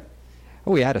 right?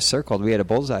 Oh, we had a circled. We had a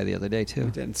bullseye the other day too.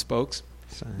 We did in Spokes.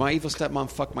 My Evil Stepmom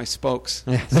fucked my spokes.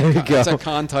 There you go. That's a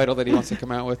Con title that he wants to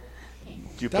come out with.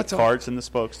 Do you put cards in the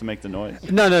spokes to make the noise?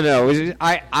 No.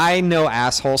 I know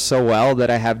assholes so well that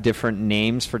I have different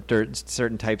names for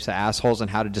certain types of assholes and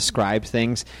how to describe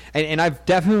things. And I've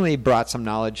definitely brought some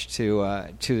knowledge to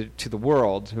the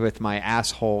world with my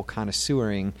asshole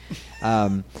connoisseuring.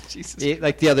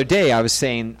 Like the other day, I was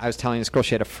telling this girl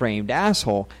she had a framed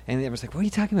asshole, and it was like, "What are you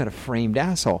talking about, a framed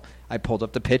asshole?" I pulled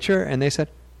up the picture, and they said,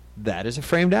 "That is a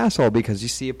framed asshole because you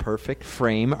see a perfect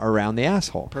frame around the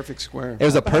asshole. Perfect square." It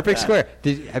was a perfect square.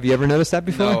 Have you ever noticed that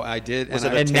before? No, I did.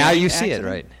 And now you see it,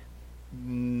 right?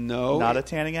 No. Not a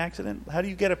tanning accident? How do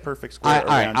you get a perfect square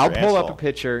around your I'll pull asshole? up a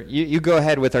picture. You go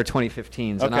ahead with our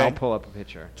 2015s, and I'll pull up a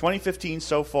picture. 2015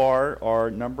 so far, our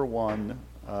number one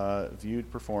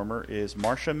viewed performer is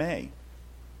Marsha May.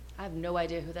 I have no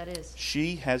idea who that is.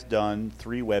 She has done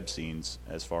 3 web scenes,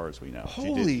 as far as we know.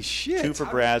 Holy shit. 2 for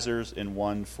Brazzers and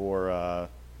 1 for...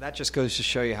 that just goes to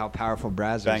show you how powerful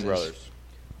Brazzers Bang is. Brothers.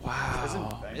 Wow.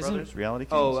 Isn't Bang Brothers Reality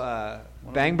Kings? Oh,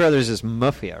 Bang Brothers is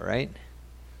Mafia, right?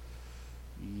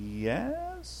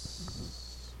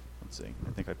 Yes. Let's see.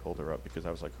 I think I pulled her up because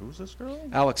I was like, who's this girl?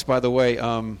 Alex, by the way,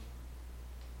 I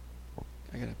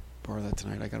got to borrow that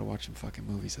tonight. I got to watch some fucking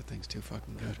movies. That thing's too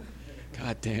fucking good.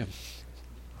 God damn.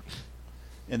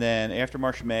 And then after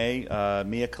Marsha May,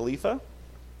 Mia Khalifa.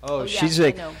 Oh, she's yeah,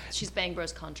 like, I know. She's Bang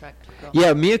Bros contract girl.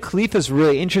 Yeah, Mia Khalifa's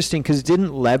really interesting because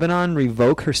didn't Lebanon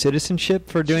revoke her citizenship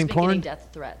for doing She's been porn? getting death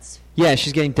threats. Yeah,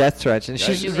 she's getting death threats, and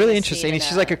she's Doing really a interesting. scene And in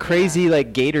she's like a crazy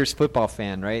like Gators football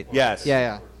fan, right? Yes.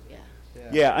 Yeah.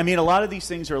 Yeah, I mean, a lot of these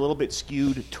things are a little bit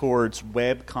skewed towards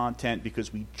web content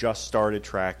because we just started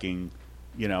tracking,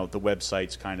 the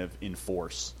websites kind of in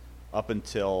force. Up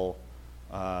until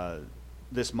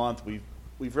this month,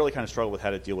 we've really kind of struggled with how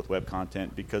to deal with web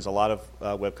content because a lot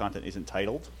of web content isn't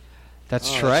titled.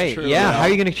 That's right. That's yeah, how are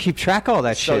you going to keep track of all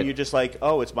that shit? So you're just like,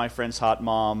 oh, it's my friend's hot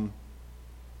mom.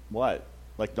 What?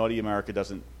 Like Naughty America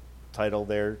doesn't title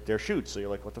their shoots, so you're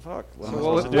like, what the fuck?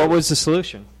 What was the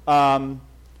solution?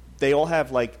 They all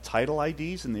have like title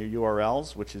IDs in their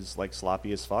URLs, which is like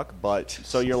sloppy as fuck. But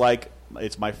so you're like,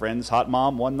 it's my friend's hot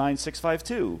mom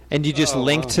 19652. And you just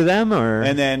link to them, or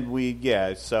and then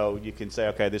so you can say,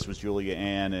 okay, this was Julia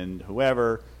Ann and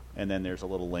whoever, and then there's a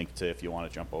little link to if you want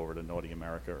to jump over to Naughty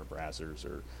America or Brazzers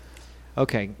or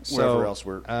wherever else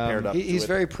we're paired up. He's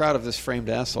very proud of this framed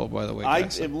asshole, by the way. I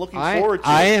am looking forward to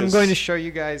it. I am going to show you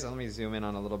guys. Let me zoom in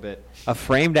on a little bit. A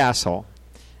framed asshole.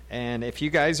 And if you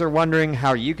guys are wondering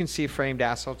how you can see a framed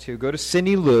asshole too, go to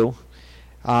Cindy Lou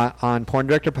on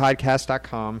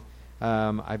PornDirectorPodcast.com.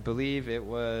 I believe it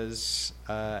was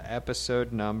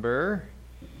episode number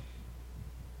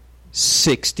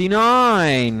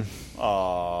 69.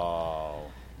 Oh,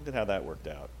 look at how that worked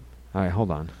out. All right, hold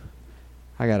on.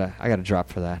 I gotta drop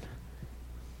for that.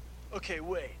 Okay,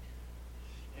 wait.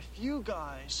 If you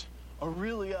guys are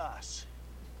really us,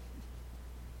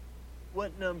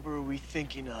 what number are we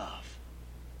thinking of?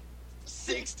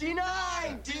 69,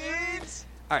 dudes!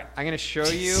 All right, I'm going to show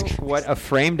you what a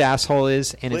framed asshole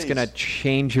is, and it's going to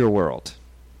change your world.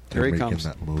 They're Here he making comes.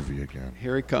 that movie again.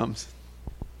 Here he comes.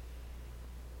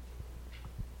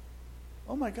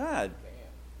 Oh my god,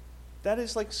 that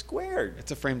is like squared.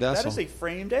 It's a framed asshole. That is a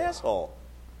framed asshole.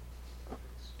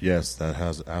 Yes,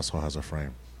 asshole has a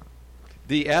frame.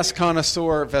 The ass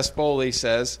connoisseur Vespoli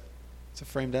says it's a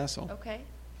framed asshole. Okay.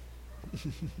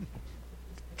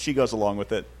 She goes along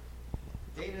with it.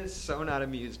 Dana's so not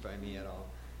amused by me at all.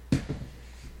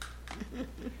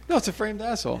 No, it's a framed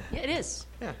asshole. Yeah, it is.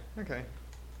 Yeah, okay.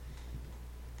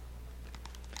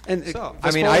 And so,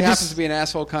 I mean, I happens to be an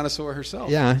asshole connoisseur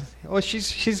herself. Yeah. Well,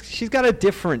 she's got a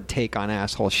different take on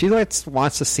asshole. She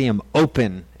wants to see him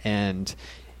open and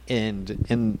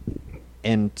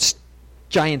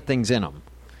giant things in them,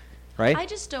 right? I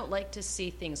just don't like to see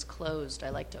things closed. I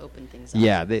like to open things up.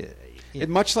 Yeah.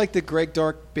 Much like the Greg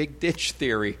Dark big ditch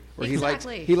theory, where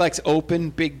Exactly. he likes open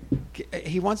big.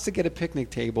 He wants to get a picnic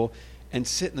table and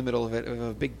sit in the middle of it, of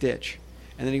a big ditch.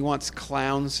 And then he wants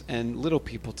clowns and little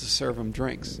people to serve him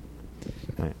drinks.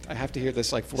 Right. I have to hear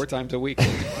this like 4 times a week.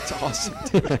 It's awesome,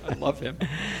 dude. I love him.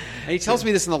 And he tells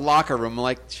me this in the locker room. I'm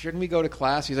like, shouldn't we go to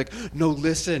class? He's like, no,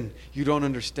 listen, you don't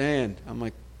understand. I'm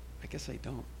like, I guess I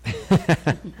don't.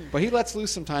 But he lets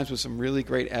loose sometimes with some really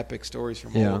great epic stories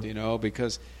from old, you know,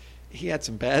 because he had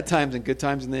some bad times and good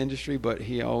times in the industry, but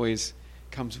he always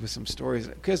comes with some stories.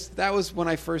 Because that was when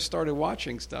I first started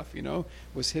watching stuff, you know,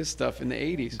 was his stuff in the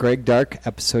 80s. Greg Dark,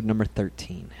 episode number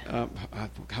 13.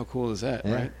 How cool is that,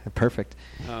 right? Perfect.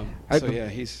 So, yeah,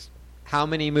 he's... How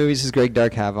many movies does Greg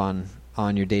Dark have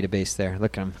on your database there?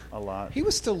 Look at him. A lot. He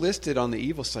was still listed on the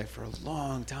Evil site for a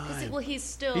long time. Well, he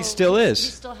still is.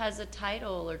 He still has a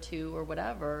title or two or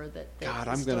whatever that God,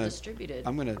 is still distributed.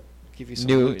 I'm gonna give you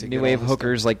some New Wave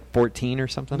Hookers, like 14 or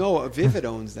something. No, Vivid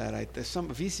owns that.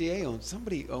 VCA owns.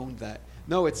 Somebody owned that.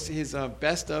 No, it's his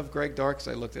best of Greg Dark.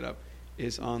 I looked it up.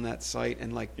 Is on that site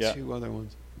and like 2 other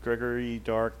ones. Gregory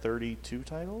Dark 32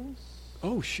 titles.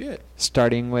 Oh shit!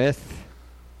 Starting with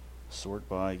sort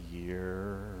by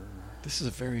year. This is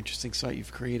a very interesting site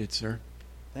you've created, sir.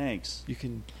 Thanks. You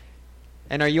can.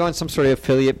 And are you on some sort of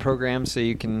affiliate program so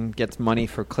you can get money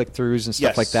for click-throughs and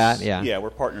stuff like that? Yeah. Yeah, we're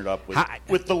partnered up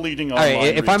with the leading online All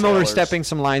right, if I'm retailers. overstepping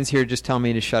some lines here, just tell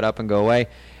me to shut up and go away.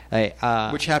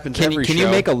 Which happens can every Can show. you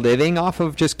make a living off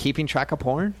of just keeping track of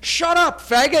porn? Shut up,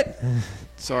 faggot!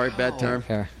 Sorry, bad term.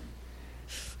 Yeah.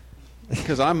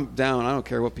 Because I'm down. I don't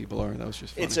care what people are. That was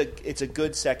just funny. It's a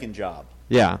good second job.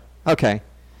 Yeah. Okay.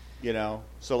 You know,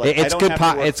 so like it's I don't good.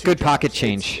 have to work It's 2 good jobs. pocket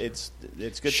change. It's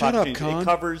good Shut pocket up, change. Con. It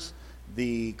covers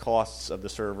the costs of the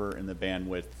server and the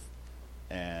bandwidth,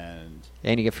 and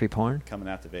you get free porn. Coming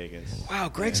out to Vegas. Wow,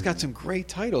 Greg's got some great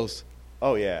titles.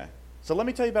 Oh yeah. So let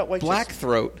me tell you about White Black Chicks.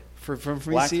 Throat from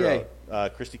Black VCA.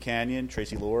 Throat, Christy Canyon,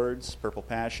 Tracy Lords, Purple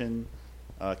Passion,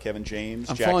 Kevin James.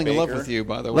 I'm Jack falling in love Baker. with you,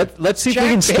 by the way. Let's see if we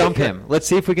can stump him. Let's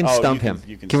see if we can stump him.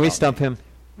 Can we stump him?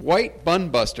 White Bun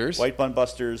Busters. White Bun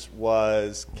Busters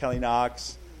was Kelly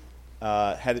Knox.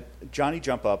 Had Johnny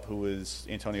Jump Up, who was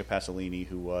Antonio Pasolini,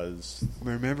 who was...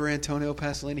 Remember Antonio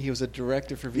Pasolini? He was a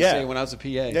director for VCA when I was a PA.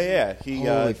 Yeah. He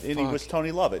was fuck.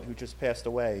 Tony Lovett, who just passed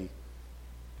away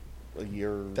a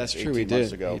year, That's 18 true, he months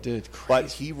did. ago. He did.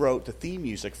 But he wrote the theme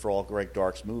music for all Greg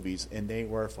Dark's movies, and they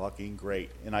were fucking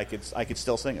great. And I could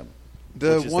still sing them.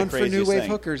 The one for New Wave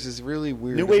Hookers is really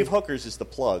weird. New Wave Hookers is the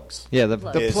Plugs. Yeah, the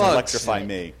Plugs. Electrify Right.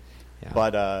 Me. Yeah.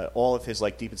 But all of his,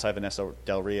 like, Deep Inside Vanessa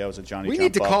Del Rio's and Johnny We Jump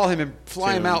need to Up call him and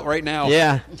fly him out right now.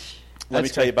 Yeah. Let me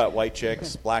tell you about White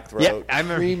Chicks, Black Throat. Yeah, I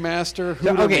remember. Cream Master,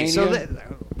 Okay, so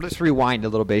Hootermania. let's rewind a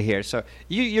little bit here. So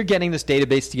you're getting this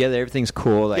database together. Everything's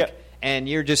cool. Like, and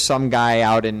you're just some guy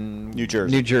out in New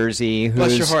Jersey who's,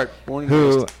 Bless your heart. Born and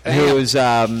raised. who's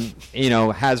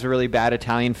has a really bad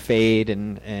Italian fade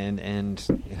and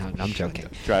I'm joking.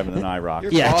 Driving an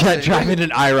IROC. Driving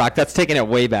an IROC. That's taking it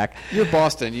way back. You're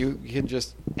Boston. You can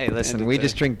just Hey, listen, end it we there.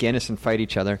 just drink Guinness and fight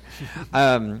each other.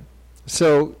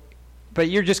 But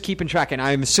you're just keeping track, and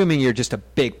I'm assuming you're just a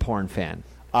big porn fan.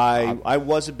 I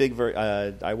was a big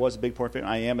porn fan.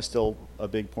 I am still a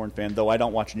big porn fan, though I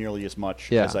don't watch nearly as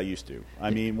much as I used to. I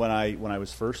mean, when I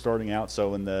was first starting out,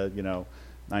 so in the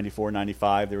 94,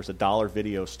 95, there was a dollar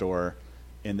video store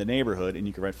in the neighborhood, and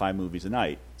you could rent 5 movies a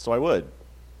night. So I would.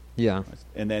 Yeah.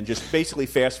 And then just basically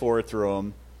fast forward through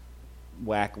them,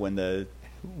 whack when the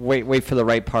wait for the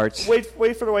right parts. Wait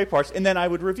for the right parts, and then I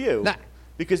would review.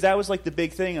 Because that was like the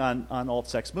big thing on alt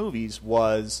sex movies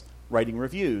was writing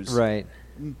reviews. Right.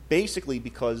 Basically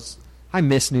because I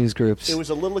miss news groups. It was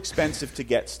a little expensive to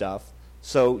get stuff,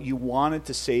 so you wanted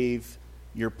to save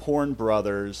your porn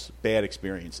brothers bad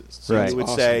experiences. So you would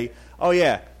say, "Oh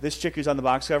yeah, this chick who's on the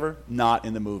box cover, not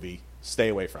in the movie. Stay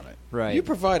away from it." Right. You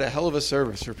provide a hell of a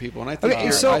service for people, and I think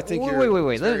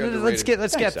wait.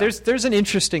 Let's get. There's an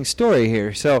interesting story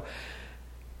here. So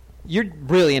you're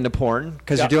really into porn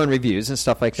because you're doing reviews and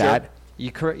stuff like that.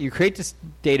 You create this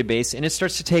database, and it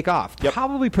starts to take off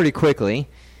probably pretty quickly.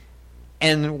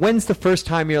 And when's the first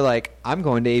time you're like, I'm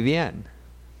going to AVN?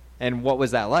 And what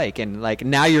was that like? And like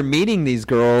now you're meeting these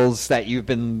girls that you've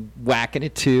been whacking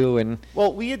it to. And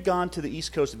well, we had gone to the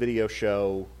East Coast Video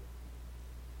Show.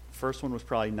 First one was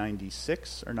probably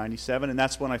 96 or 97, and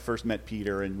that's when I first met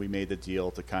Peter, and we made the deal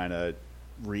to kind of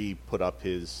put up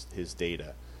his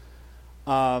data.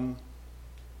 I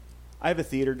have a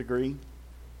theater degree,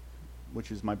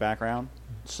 which is my background.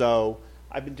 So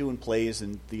I've been doing plays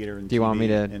and theater and do you TV want me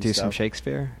to and do stuff. some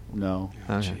Shakespeare? No.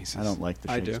 Okay. I don't like the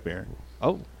Shakespeare.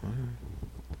 Oh.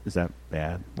 Is that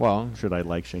bad? Well. Should I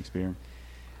like Shakespeare?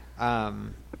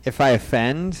 If I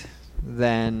offend,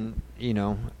 then,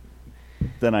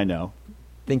 Then I know.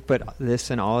 Think but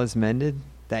this and all is mended,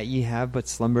 that ye have but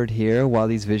slumbered here while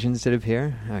these visions did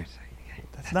appear.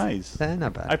 That's nice.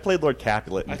 Not bad. I played Lord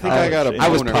Capulet. I think I got a boner. I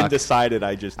was pucked. And decided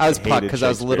I was pucked because I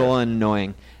was little and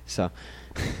annoying. So,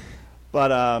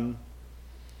 but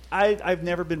I've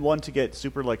never been one to get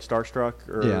super like starstruck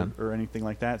or anything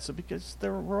like that. So because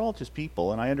we're all just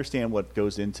people, and I understand what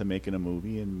goes into making a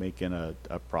movie and making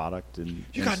a product. And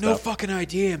you got no fucking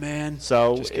idea, man.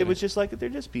 So it was just like they're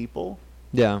just people.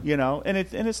 Yeah, you know, and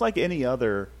it's like any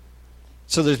other.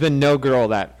 So there's been no girl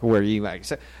where you like.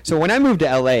 So when I moved to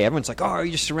LA, everyone's like, "Oh,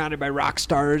 you're surrounded by rock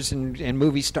stars and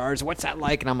movie stars. What's that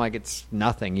like?" And I'm like, "It's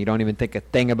nothing. You don't even think a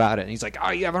thing about it." And he's like,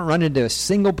 "Oh, you haven't run into a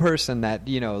single person that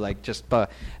like just."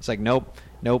 It's like, nope.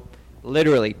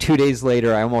 Literally 2 days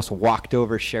later, I almost walked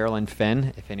over Sherilyn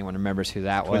Fenn. If anyone remembers who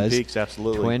that was, Twin Peaks,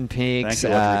 absolutely. Twin Peaks,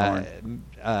 Thank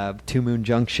you, Two Moon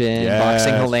Junction, yes.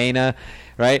 Boxing Helena.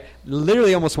 Right?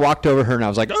 Literally almost walked over her, and I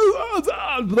was like,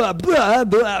 blah, blah,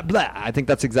 blah, blah. I think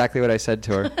that's exactly what I said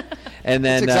to her. And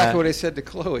then that's exactly what I said to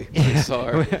Chloe when I saw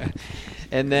her.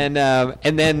 And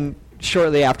then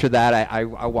shortly after that, I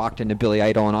walked into Billy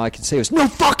Idol, and all I could say was, "No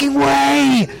fucking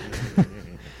way!"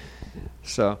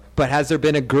 So, but has there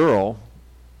been a girl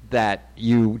that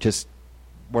you just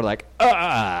were like,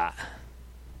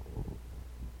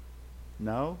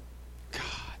 No.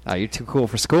 Oh, you're too cool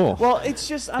for school. Well, it's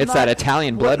just it's that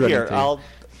Italian blood running through.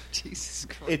 Jesus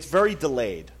Christ. It's very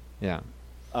delayed. Yeah.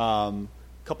 A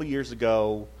couple years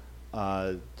ago,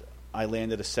 I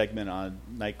landed a segment on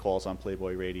Night Calls on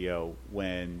Playboy Radio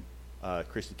when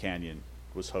Christy Canyon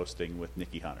was hosting with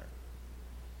Nikki Hunter.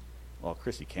 Well,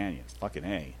 Christy Canyon, fucking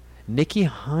A. Nikki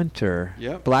Hunter,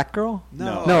 yep. Black girl?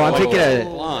 No, I'm thinking of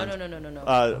blonde.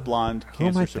 No. Blonde,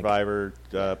 cancer survivor,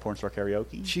 porn star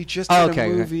karaoke. She just did a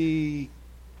movie,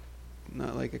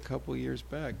 not like a couple years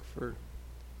back for.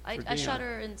 I shot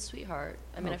her in Sweetheart.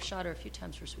 I've shot her a few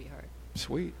times for Sweetheart.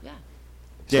 Sweet. Yeah.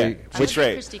 Yeah, I'm a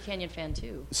great. Christy Canyon fan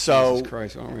too. So, Jesus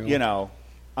Christ, aren't we all?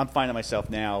 I'm finding myself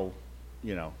now,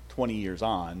 20 years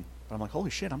on, but I'm like,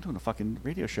 holy shit, I'm doing a fucking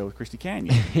radio show with Christy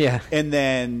Canyon. Yeah. And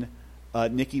then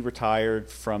Nikki retired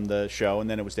from the show, and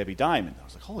then it was Debbie Diamond. I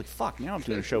was like, holy fuck, now I'm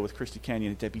doing a show with Christy Canyon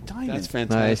and Debbie Diamond. That's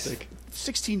fantastic.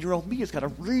 16-year-old me has got a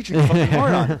raging fucking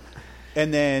heart on.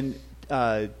 And then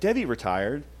Debbie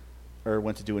retired, or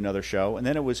went to do another show, and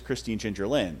then it was Christy and Ginger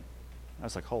Lynn. I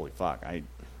was like, holy fuck,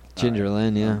 Ginger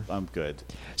Lynn, yeah. I'm good.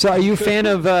 So are you a fan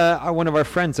of one of our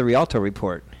friends, the Rialto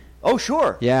Report? Oh,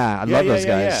 sure. Yeah, I love those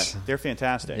guys. Yeah. They're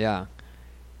fantastic. Yeah.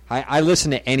 I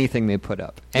listen to anything they put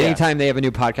up. Anytime they have a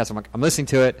new podcast, I'm listening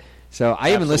to it. So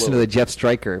I even listened to the Jeff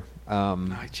Stryker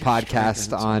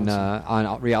podcast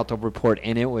on Rialto Report,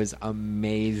 and it was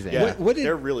amazing. Yeah,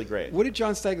 they're really great. What did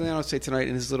John Stagliano say tonight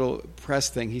in his little press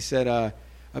thing? He said,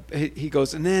 he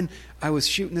goes, and then I was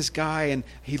shooting this guy, and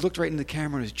he looked right in the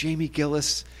camera, and it was Jamie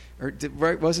Gillis.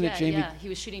 Wasn't it Jamie? Yeah, he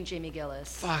was shooting Jamie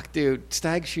Gillis. Fuck, dude.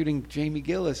 Stag shooting Jamie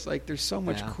Gillis. Like, there's so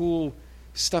much cool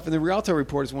stuff. And the Rialto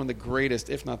Report is one of the greatest,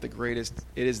 if not the greatest.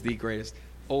 It is the greatest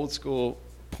old school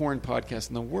porn podcast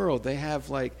in the world. They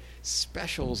have, like,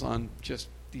 specials on just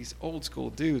these old school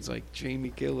dudes like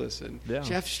Jamie Gillis and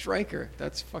Jeff Stryker.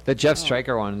 That's fucking The Jeff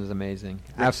Stryker one is amazing.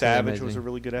 Rick Savage was a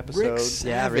really good episode.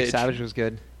 Rick Savage was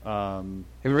good.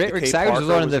 Rick Savage was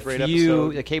one of the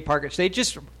few. The Kate Parker. They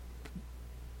just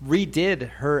redid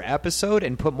her episode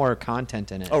and put more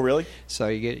content in it. Oh, really? So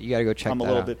you got to go check. I'm that a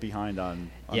little out. bit behind on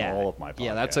all of my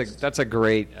podcasts. Yeah, that's a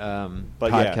great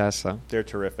podcast. So they're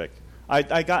terrific.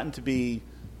 I gotten to be,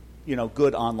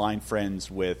 good online friends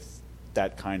with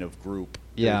that kind of group.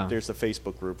 Yeah. There's a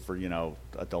Facebook group for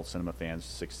adult cinema fans,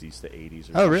 60s to 80s.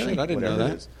 Or oh, really? I didn't know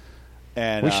that.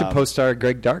 And we should post our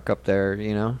Greg Dark up there.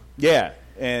 Yeah,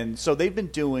 and so they've been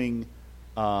doing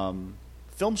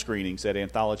film screenings at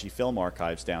Anthology Film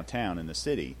Archives downtown in the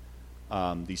city.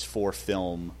 These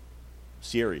 4-film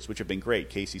series, which have been great.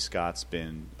 Casey Scott's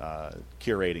been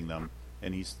curating them,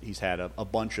 and he's had a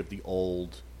bunch of the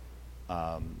old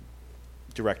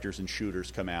directors and shooters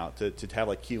come out to have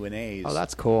like Q&As. Oh,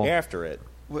 that's cool. After it.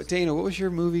 Dana, what was your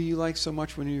movie you liked so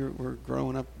much when you were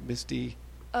growing up, Misty?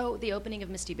 Oh, the opening of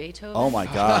Misty Beethoven. Oh my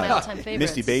God, my all-time favorite.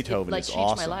 Misty Beethoven is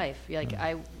awesome. Changed my life.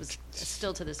 I was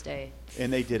still to this day.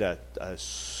 And they did a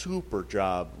super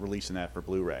job releasing that for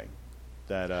Blu-ray.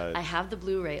 I have the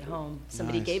Blu-ray at home.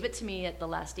 Somebody gave it to me at the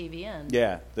last AVN.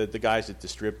 Yeah, the guys at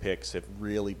Distrib-Pix have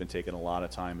really been taking a lot of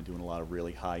time and doing a lot of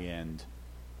really high-end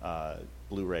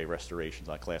Blu-ray restorations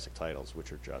on classic titles,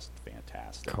 which are just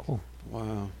fantastic. Cool.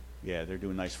 Wow. Yeah, they're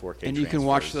doing nice 4K And you can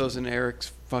watch those in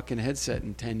Eric's fucking headset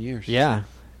in 10 years. Yeah.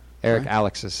 Eric Right?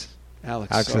 Alex's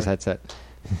Alex's headset.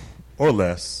 Or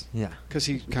less. Yeah. Because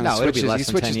he kind of switches. He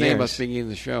switches name up beginning of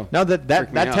the show. No,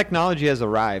 that technology has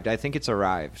arrived. I think it's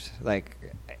arrived. Like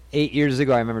 8 years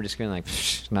ago, I remember just being like,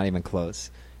 not even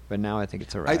close. But now I think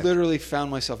it's arrived. I literally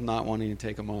found myself not wanting to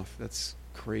take them off. That's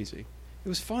crazy. It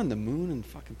was fun. The moon and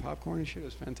fucking popcorn and shit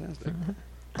was fantastic.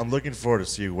 I'm looking forward to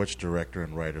see which director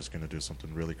and writer is going to do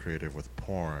something really creative with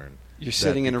porn. You're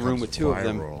sitting in a room with two of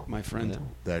them, my friend.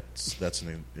 That's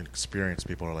an experience.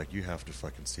 People are like, you have to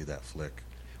fucking see that flick.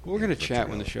 Well, we're going to chat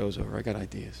when the show's over. I got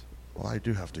ideas. Well, I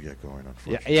do have to get going,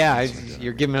 unfortunately. Yeah,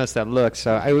 you're giving us that look.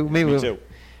 So maybe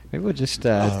we'll just...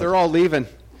 they're all leaving.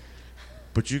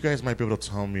 But you guys might be able to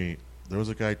tell me, there was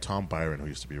a guy, Tom Byron, who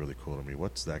used to be really cool to me.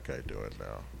 What's that guy doing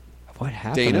now? What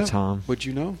happened Dana? to Tom? Would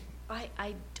you know?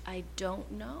 I don't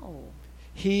know.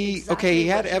 He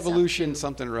had Evolution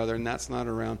something or other, and that's not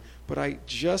around. But I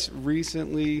just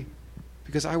recently,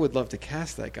 because I would love to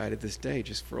cast that guy to this day,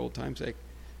 just for old time's sake.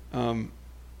 I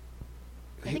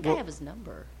think I have his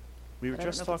number. We were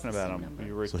just talking about him.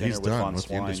 We were at so dinner he's with done Von with the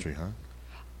Swine. industry, huh?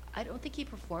 I don't think he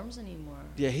performs anymore.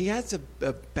 Yeah, he has a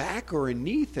back or a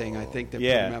knee thing, I think, that put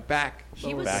him out. Back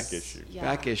issues. Yeah.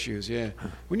 Back issues, yeah.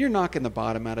 When you're knocking the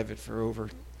bottom out of it for over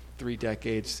 3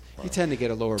 decades, you tend to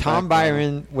get a lower Tom back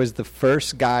Byron was the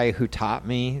first guy who taught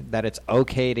me that it's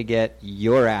okay to get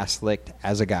your ass licked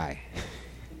as a guy.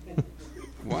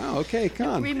 Wow, okay,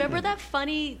 Con. Remember that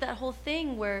whole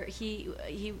thing where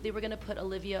they were going to put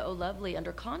Olivia O'Lovely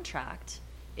under contract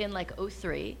in like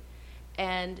 2003,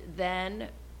 and then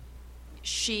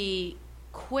she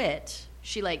quit.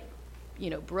 She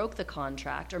broke the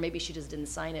contract, or maybe she just didn't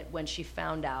sign it when she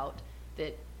found out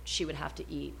that she would have to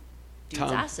eat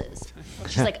dudes' asses.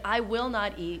 She's like, I will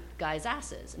not eat guys'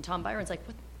 asses. And Tom Byron's like,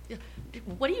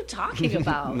 what are you talking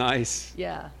about? Nice.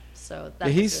 Yeah. So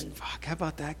that's fuck. How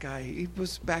about that guy? He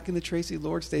was back in the Tracy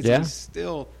Lords days. Yeah. He's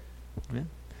still. Yeah.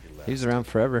 He was around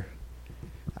forever.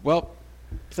 Well,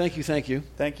 thank you. Thank you.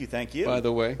 By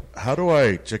the way, how do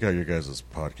I check out your guys'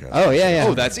 podcast? Oh yeah.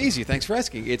 Oh, that's easy. Thanks for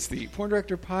asking. It's the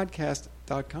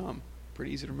PornDirectorPodcast.com.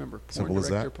 Pretty easy to remember.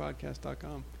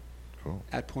 PornDirectorPodcast.com. Cool.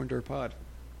 At PornDirtPod.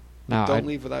 Now, don't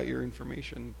leave without your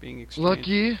information being exchanged.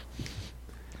 Lucky.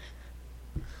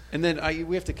 And then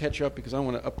we have to catch up because I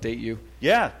want to update you.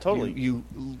 Yeah, totally. You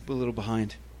a little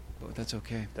behind, but that's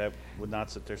okay. That would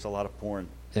not. There's a lot of porn.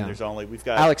 Yeah. We've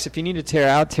got Alex. If you need to tear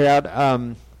out.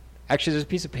 Actually, there's a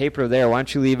piece of paper there. Why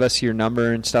don't you leave us your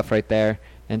number and stuff right there?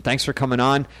 And thanks for coming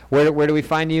on. Where do we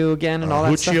find you again and all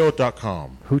that stuff?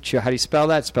 Huccio.com. Huccio. How do you spell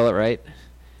that? Spell it right.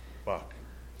 Fuck.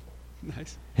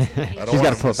 Nice. He's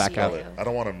got to pull it back out. I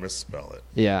don't want to misspell it.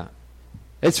 Yeah,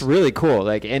 it's really cool.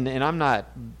 And I'm not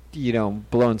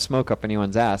blowing smoke up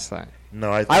anyone's ass.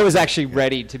 No, I was actually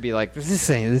ready to be like, this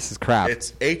is crap.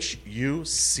 It's HUCCIO.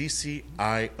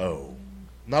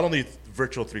 Not only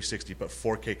virtual 360, but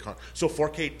 4K. So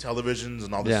 4K televisions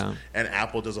and all this. Yeah. And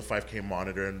Apple does a 5K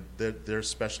monitor, and they're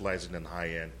specializing in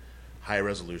high-end, high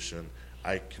resolution.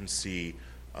 I can see.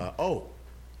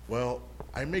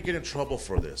 I may get in trouble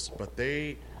for this, but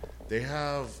they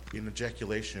have an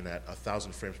ejaculation at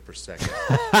 1,000 frames per second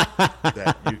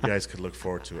that you guys could look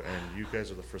forward to, and you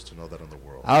guys are the first to know that in the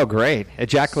world. Oh, great.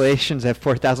 Ejaculations at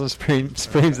 4,000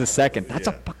 frames a second. That's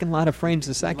a fucking lot of frames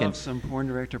a second. Love some Porn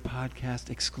Director Podcast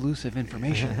exclusive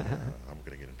information. I'm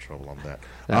going to get in trouble on that.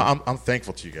 I'm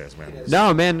thankful to you guys, man.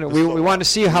 No, man, we want to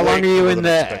see you. How long are you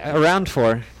around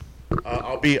for?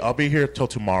 I'll be here till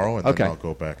tomorrow, and then I'll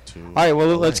go back to... All right,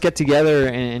 well, let's get together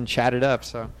and chat it up.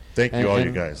 So thank you, all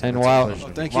you guys. And while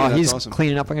he's awesome.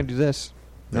 cleaning up, I'm going to do this.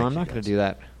 No, I'm not going to do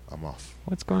that. I'm off.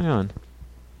 What's going on?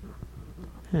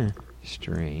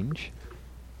 Strange.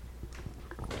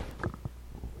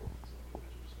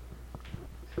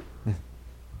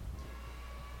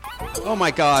 Oh my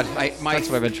God! That's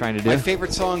what I've been trying to do. My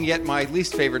favorite song, yet my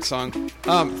least favorite song.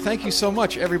 Thank you so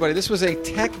much, everybody. This was a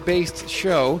tech-based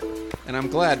show, and I'm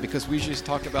glad because we usually just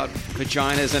talk about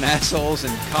vaginas and assholes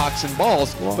and cocks and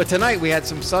balls. But tonight we had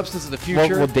some substance of the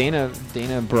future. Well, Dana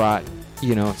brought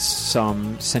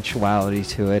some sensuality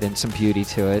to it and some beauty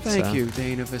to it. Thank you,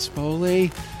 Dana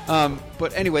Vespoli.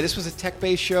 But anyway, this was a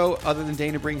tech-based show. Other than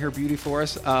Dana bringing her beauty for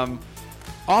us,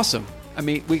 awesome. I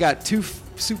mean, we got two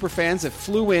super fans that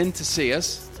flew in to see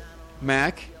us,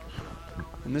 Mac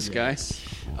and this guy.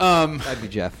 That'd be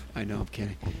Jeff. I know, I'm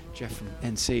kidding. Jeff from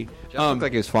NC. Jeff looked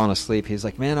like he was falling asleep. He was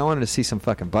like, man, I wanted to see some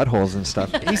fucking buttholes and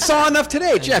stuff. He saw enough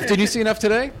today. Jeff, did you see enough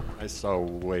today? I saw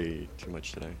way too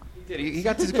much today. He did. He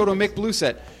got to go to a Mick Blue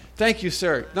set. Thank you,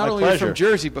 sir. Not My only are you pleasure. from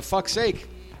Jersey, but fuck's sake.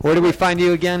 Where do we find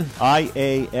you again?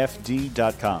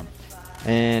 IAFD.com.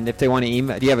 And if they want to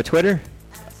email, do you have a Twitter?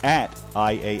 At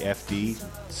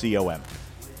IAFDCOM.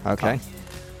 Okay.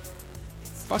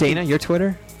 Dana, your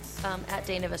Twitter? At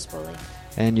Dana Vespoli.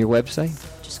 And your website?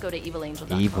 Just go to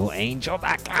evilangel.com.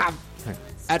 Evilangel.com.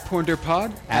 At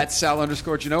PornDirtPod, at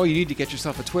Sal_Genoa. You need to get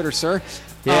yourself a Twitter, sir.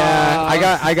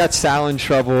 Yeah, I got Sal in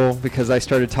trouble because I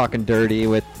started talking dirty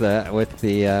with the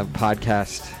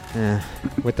podcast.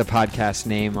 With the podcast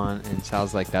name on, and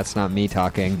Sal's like, that's not me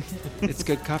talking. It's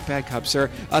good cop, bad cop, sir.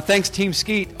 Thanks, Team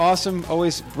Skeet. Awesome.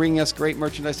 Always bringing us great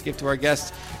merchandise to give to our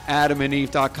guests.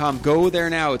 AdamandEve.com. Go there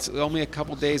now. It's only a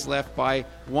couple days left. Buy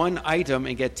one item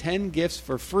and get 10 gifts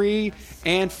for free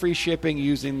and free shipping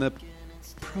using the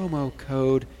promo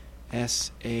code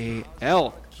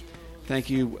SAL. Thank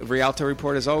you, Rialto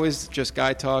Report, as always. Just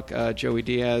Guy Talk, Joey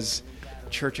Diaz,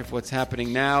 Church of What's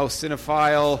Happening Now,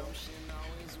 Cinephile.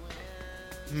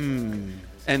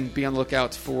 And be on the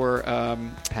lookout for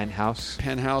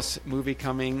Penthouse movie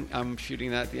coming. I'm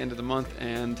shooting that at the end of the month,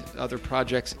 and other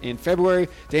projects in February.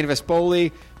 Dana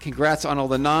Vespoli, congrats on all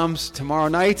the noms. Tomorrow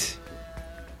night,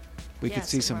 we could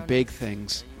see some big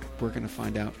things. We're going to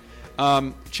find out.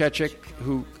 Chechik,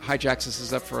 who hijacks us,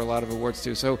 is up for a lot of awards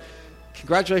too. So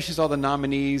congratulations to all the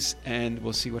nominees, and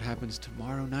we'll see what happens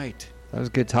tomorrow night. That was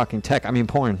good talking tech. I mean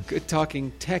porn. Good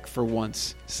talking tech for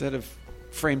once, instead of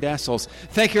framed assholes.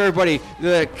 Thank you, everybody.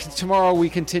 Tomorrow we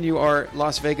continue our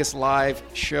Las Vegas live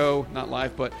show. Not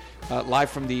live, but live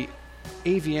from the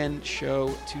AVN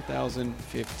show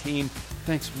 2015.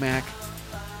 Thanks, Mac.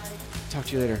 Talk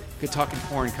to you later. Good talking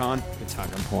porn, Con. Good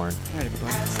talking porn. All right,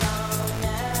 everybody.